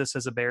lived through this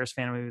as a Bears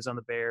fan when he was on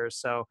the Bears.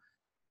 So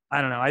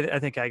I don't know. I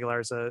think Aguilar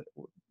is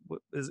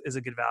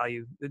a good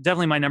value.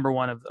 Definitely my number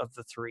one of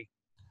the three.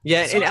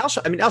 Yeah, and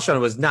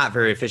Alshon was not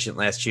very efficient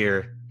last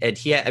year. And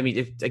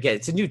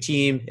it's a new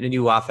team and a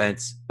new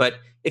offense. But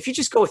if you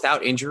just go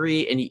without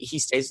injury and he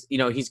stays,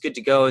 he's good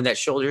to go in that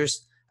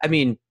shoulders, I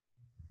don't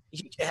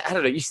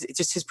know. It's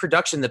just his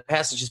production in the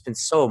past has just been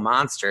so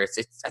monster.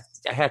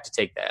 I have to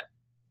take that.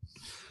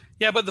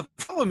 Yeah, but the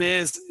problem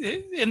is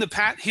in the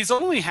past, he's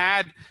only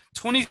had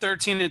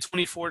 2013 and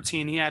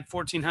 2014. He had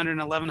 1,400 and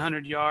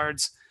 1,100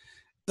 yards.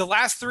 The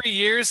last 3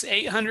 years,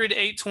 800,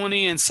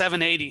 820, and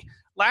 780.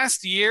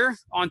 Last year,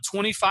 on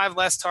 25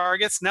 less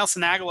targets,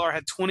 Nelson Aguilar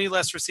had 20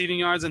 less receiving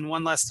yards and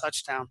 1 less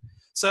touchdown.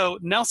 So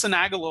Nelson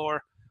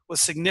Aguilar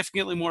was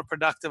significantly more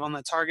productive on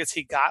the targets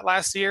he got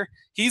last year.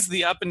 He's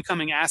the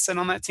up-and-coming asset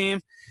on that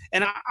team.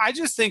 And I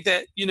just think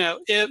that,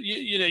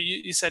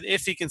 you said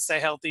if he can stay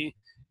healthy,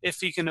 if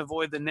he can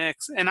avoid the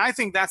nicks. And I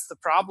think that's the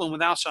problem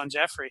with Alshon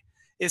Jeffrey,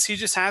 is he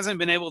just hasn't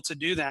been able to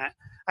do that.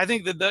 I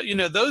think that,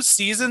 those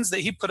seasons that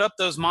he put up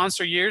those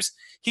monster years,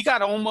 he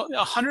got almost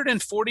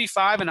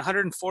 145 and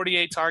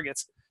 148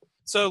 targets.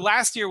 So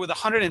last year with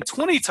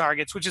 120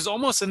 targets, which is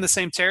almost in the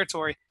same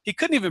territory, he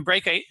couldn't even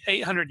break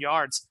 800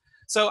 yards.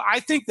 So I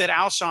think that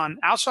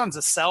Alshon's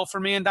a sell for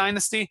me in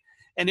Dynasty,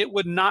 and it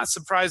would not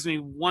surprise me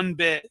one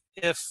bit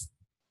if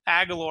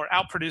Aguilar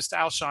outproduced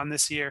Alshon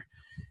this year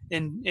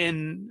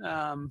in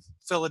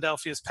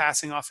Philadelphia's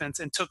passing offense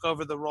and took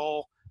over the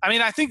role.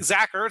 I think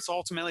Zach Ertz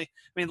ultimately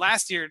 –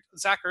 last year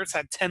Zach Ertz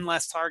had 10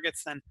 less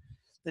targets than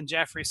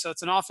Jeffrey. So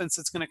it's an offense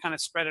that's going to kind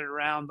of spread it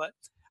around. But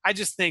I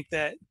just think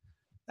that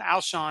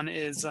Alshon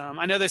is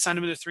I know they signed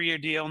him to a 3-year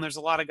deal, and there's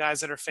a lot of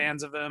guys that are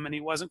fans of him, and he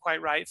wasn't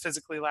quite right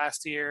physically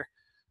last year.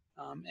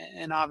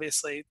 And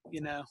obviously,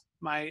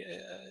 my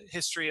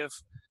history of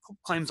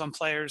claims on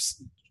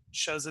players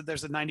shows that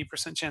there's a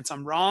 90% chance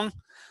I'm wrong.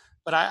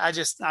 But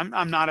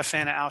I'm not a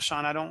fan of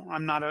Alshon.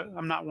 I'm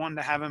not wanting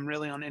to have him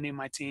really on any of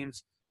my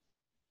teams.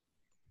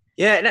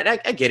 Yeah, and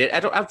I get it.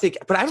 I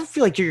don't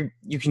feel like you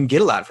can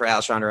get a lot for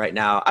Alshon right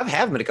now. I've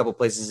had him in a couple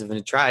places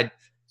and tried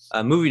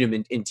moving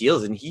him in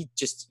deals, and he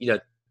just,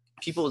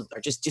 people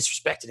are just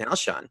disrespecting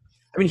Alshon.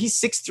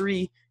 He's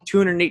 6'3",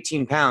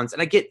 218 pounds,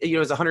 and I get,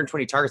 it's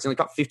 120 targets, and only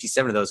caught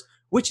 57 of those,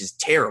 which is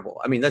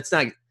terrible. That's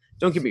not,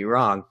 don't get me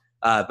wrong,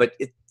 but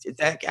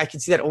I can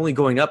see that only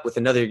going up with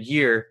another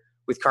year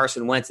with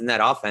Carson Wentz in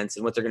that offense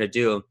and what they're going to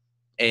do.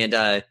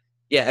 And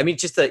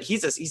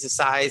he's a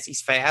size,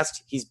 he's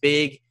fast, he's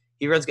big,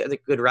 he runs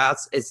good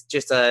routes. It's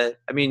just I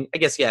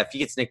guess, if he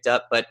gets nicked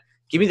up, but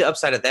give me the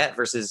upside of that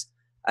versus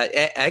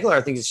Aguilar.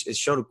 I think has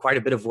showed quite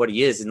a bit of what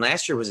he is, and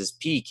last year was his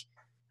peak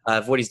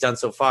of what he's done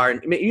so far.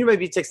 And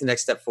maybe he takes the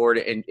next step forward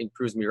and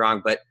proves me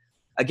wrong. But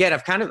again,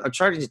 I'm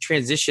trying to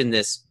transition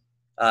this.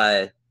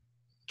 I've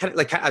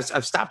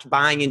stopped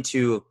buying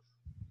into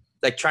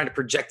trying to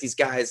project these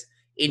guys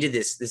into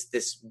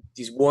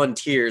these 1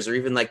 tiers or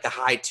even the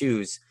high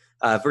 2s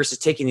versus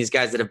taking these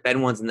guys that have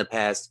been ones in the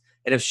past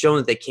and have shown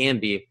that they can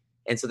be.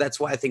 And so that's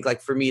why I think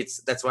for me,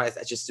 that's why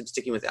I just am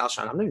sticking with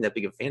Alshon. I'm not even that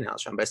big of a fan of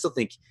Alshon, but I still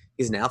think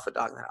he's an alpha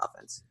dog in that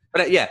offense.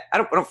 But I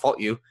don't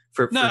fault you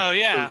for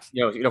wanting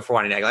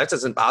Aguilar. That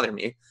doesn't bother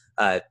me.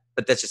 But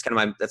that's just kind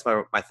of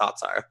my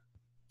thoughts are.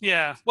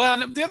 Yeah.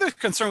 Well, the other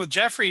concern with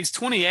Jeffrey, he's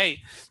 28.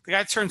 The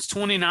guy turns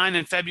 29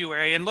 in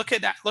February, and look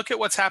at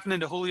what's happening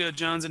to Julio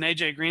Jones and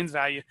AJ Green's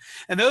value.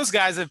 And those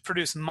guys have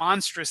produced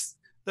monstrous.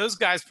 Those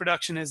guys'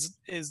 production has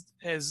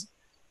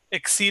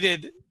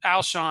exceeded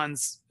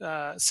Alshon's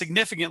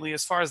significantly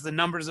as far as the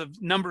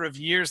number of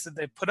years that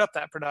they've put up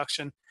that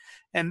production,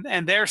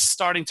 and they're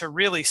starting to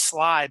really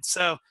slide.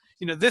 So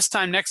this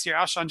time next year,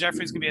 Alshon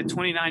Jeffrey is going to be a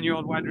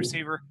 29-year-old wide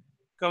receiver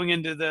going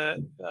into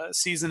the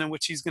season in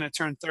which he's going to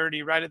turn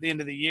 30 right at the end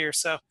of the year.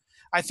 So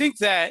I think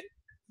that,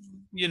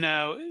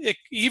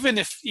 even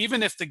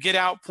if the get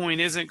out point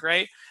isn't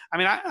great,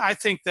 I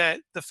think that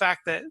the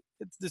fact that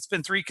it's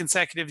been 3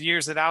 consecutive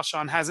years that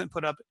Alshon hasn't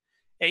put up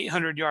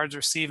 800 yards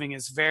receiving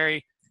is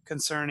very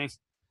concerning.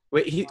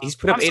 Wait, he's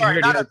put up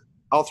 800 yards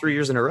all 3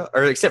 years in a row,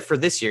 or except for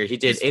this year. He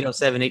did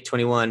 807,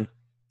 821,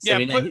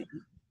 79,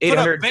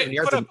 800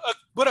 yards.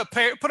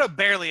 Put up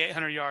barely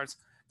 800 yards.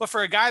 But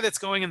for a guy that's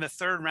going in the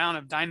 3rd round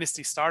of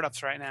dynasty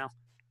startups right now.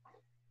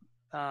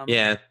 I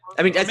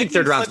think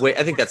 3rd round's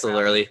I think that's a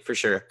little early for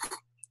sure.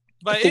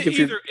 But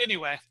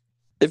anyway.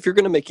 If you're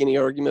going to make any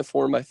argument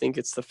for him, I think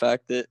it's the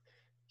fact that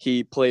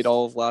he played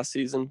all of last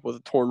season with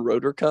a torn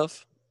rotor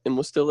cuff. and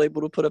was still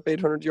able to put up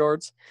 800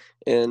 yards.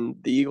 And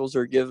the Eagles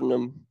are giving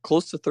him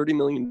close to $30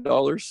 million.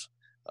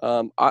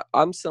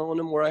 I'm selling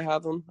him where I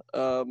have him.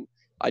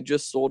 I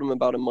just sold him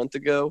about a month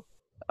ago.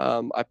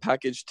 I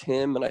packaged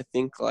him and I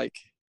think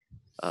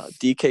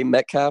DK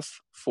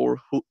Metcalf for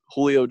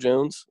Julio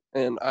Jones,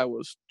 and I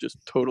was just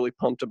totally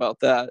pumped about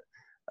that.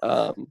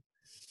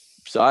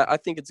 So I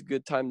think it's a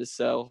good time to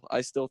sell.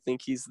 I still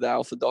think he's the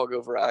alpha dog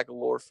over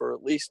Aguilar for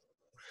at least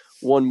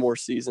one more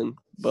season,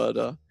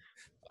 but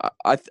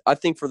I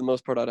think for the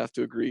most part I'd have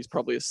to agree he's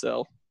probably a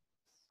sell.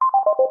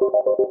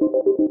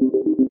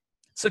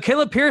 So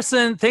Caleb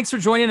Pearson, thanks for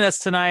joining us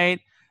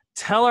tonight.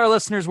 Tell our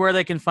listeners where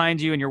they can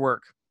find you and your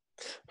work.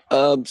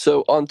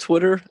 So on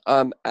Twitter,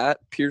 I'm at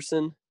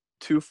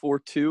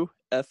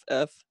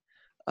Pearson242FF.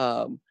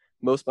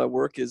 Most of my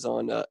work is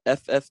on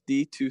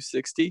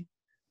FFD260.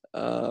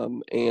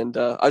 And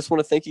I just want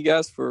to thank you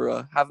guys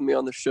for having me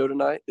on the show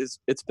tonight.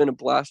 It's been a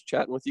blast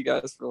chatting with you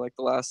guys for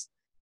the last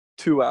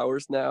 2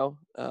 hours now.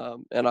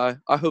 And I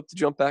hope to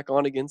jump back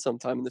on again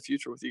sometime in the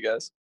future with you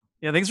guys.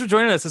 Yeah, thanks for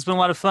joining us. It's been a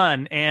lot of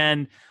fun.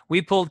 And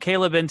we pulled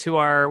Caleb into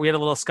we had a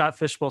little Scott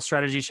Fishbowl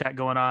strategy chat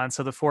going on.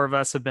 So the four of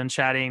us have been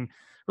chatting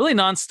really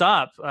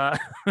nonstop.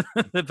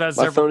 The past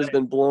My phone has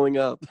been blowing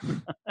up.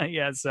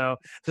 Yeah. So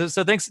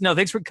thanks. No,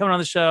 thanks for coming on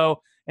the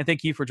show. And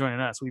thank you for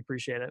joining us. We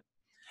appreciate it.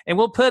 And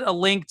we'll put a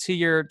link to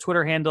your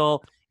Twitter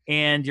handle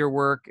and your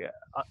work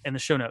in the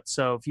show notes.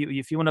 So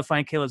if you want to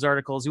find Caleb's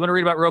articles, you want to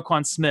read about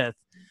Roquan Smith,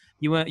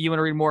 you want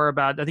to read more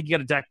about, I think you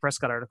got a Dak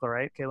Prescott article,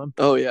 right, Caleb?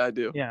 Oh yeah, I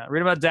do. Yeah.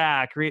 Read about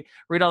Dak, read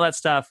all that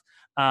stuff.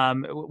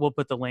 We'll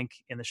put the link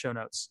in the show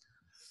notes.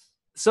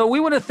 So we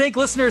want to thank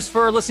listeners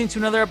for listening to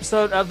another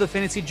episode of the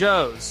Fantasy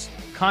Joes.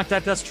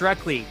 Contact us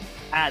directly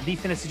at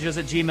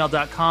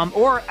thefantasyjoes@gmail.com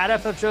or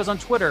at FFJoes on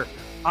Twitter.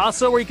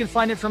 Also, where you can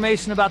find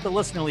information about the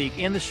Listener League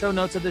in the show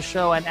notes of the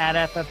show and at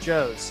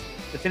FFJoes.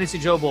 The Fantasy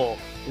Joe Bowl.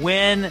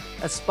 Win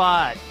a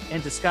spot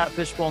into Scott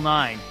Fishbowl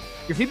 9.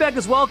 Your feedback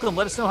is welcome.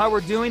 Let us know how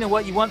we're doing and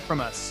what you want from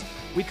us.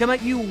 We come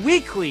at you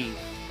weekly,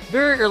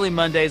 very early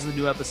Mondays with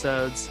new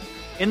episodes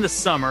in the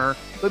summer.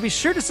 But be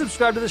sure to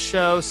subscribe to the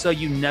show so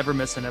you never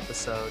miss an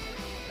episode.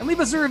 And leave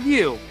us a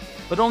review,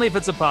 but only if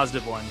it's a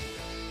positive one.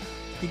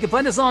 You can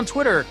find us on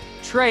Twitter.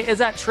 Trey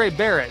is at Trey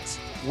Barrett.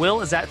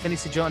 Will is at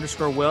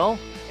FantasyJoe_Will.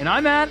 And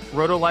I'm at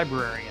Roto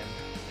Librarian.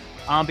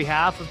 On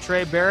behalf of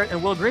Trey Barrett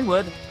and Will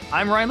Greenwood,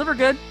 I'm Ryan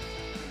Livergood,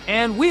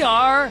 and we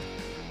are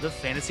the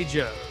Fantasy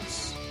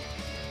Joes.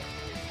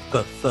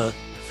 For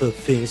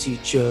Fantasy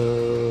Joes.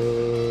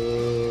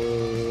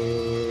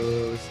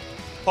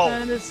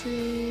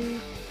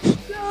 Fantasy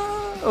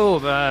Joe.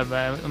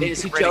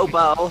 Fantasy Joe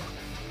Bowl.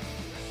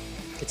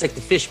 It's like the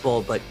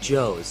fishbowl, but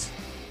Joe's.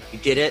 You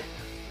get it?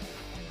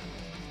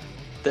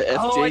 The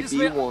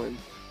FJB one.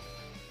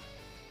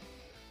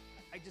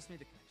 I just made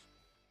the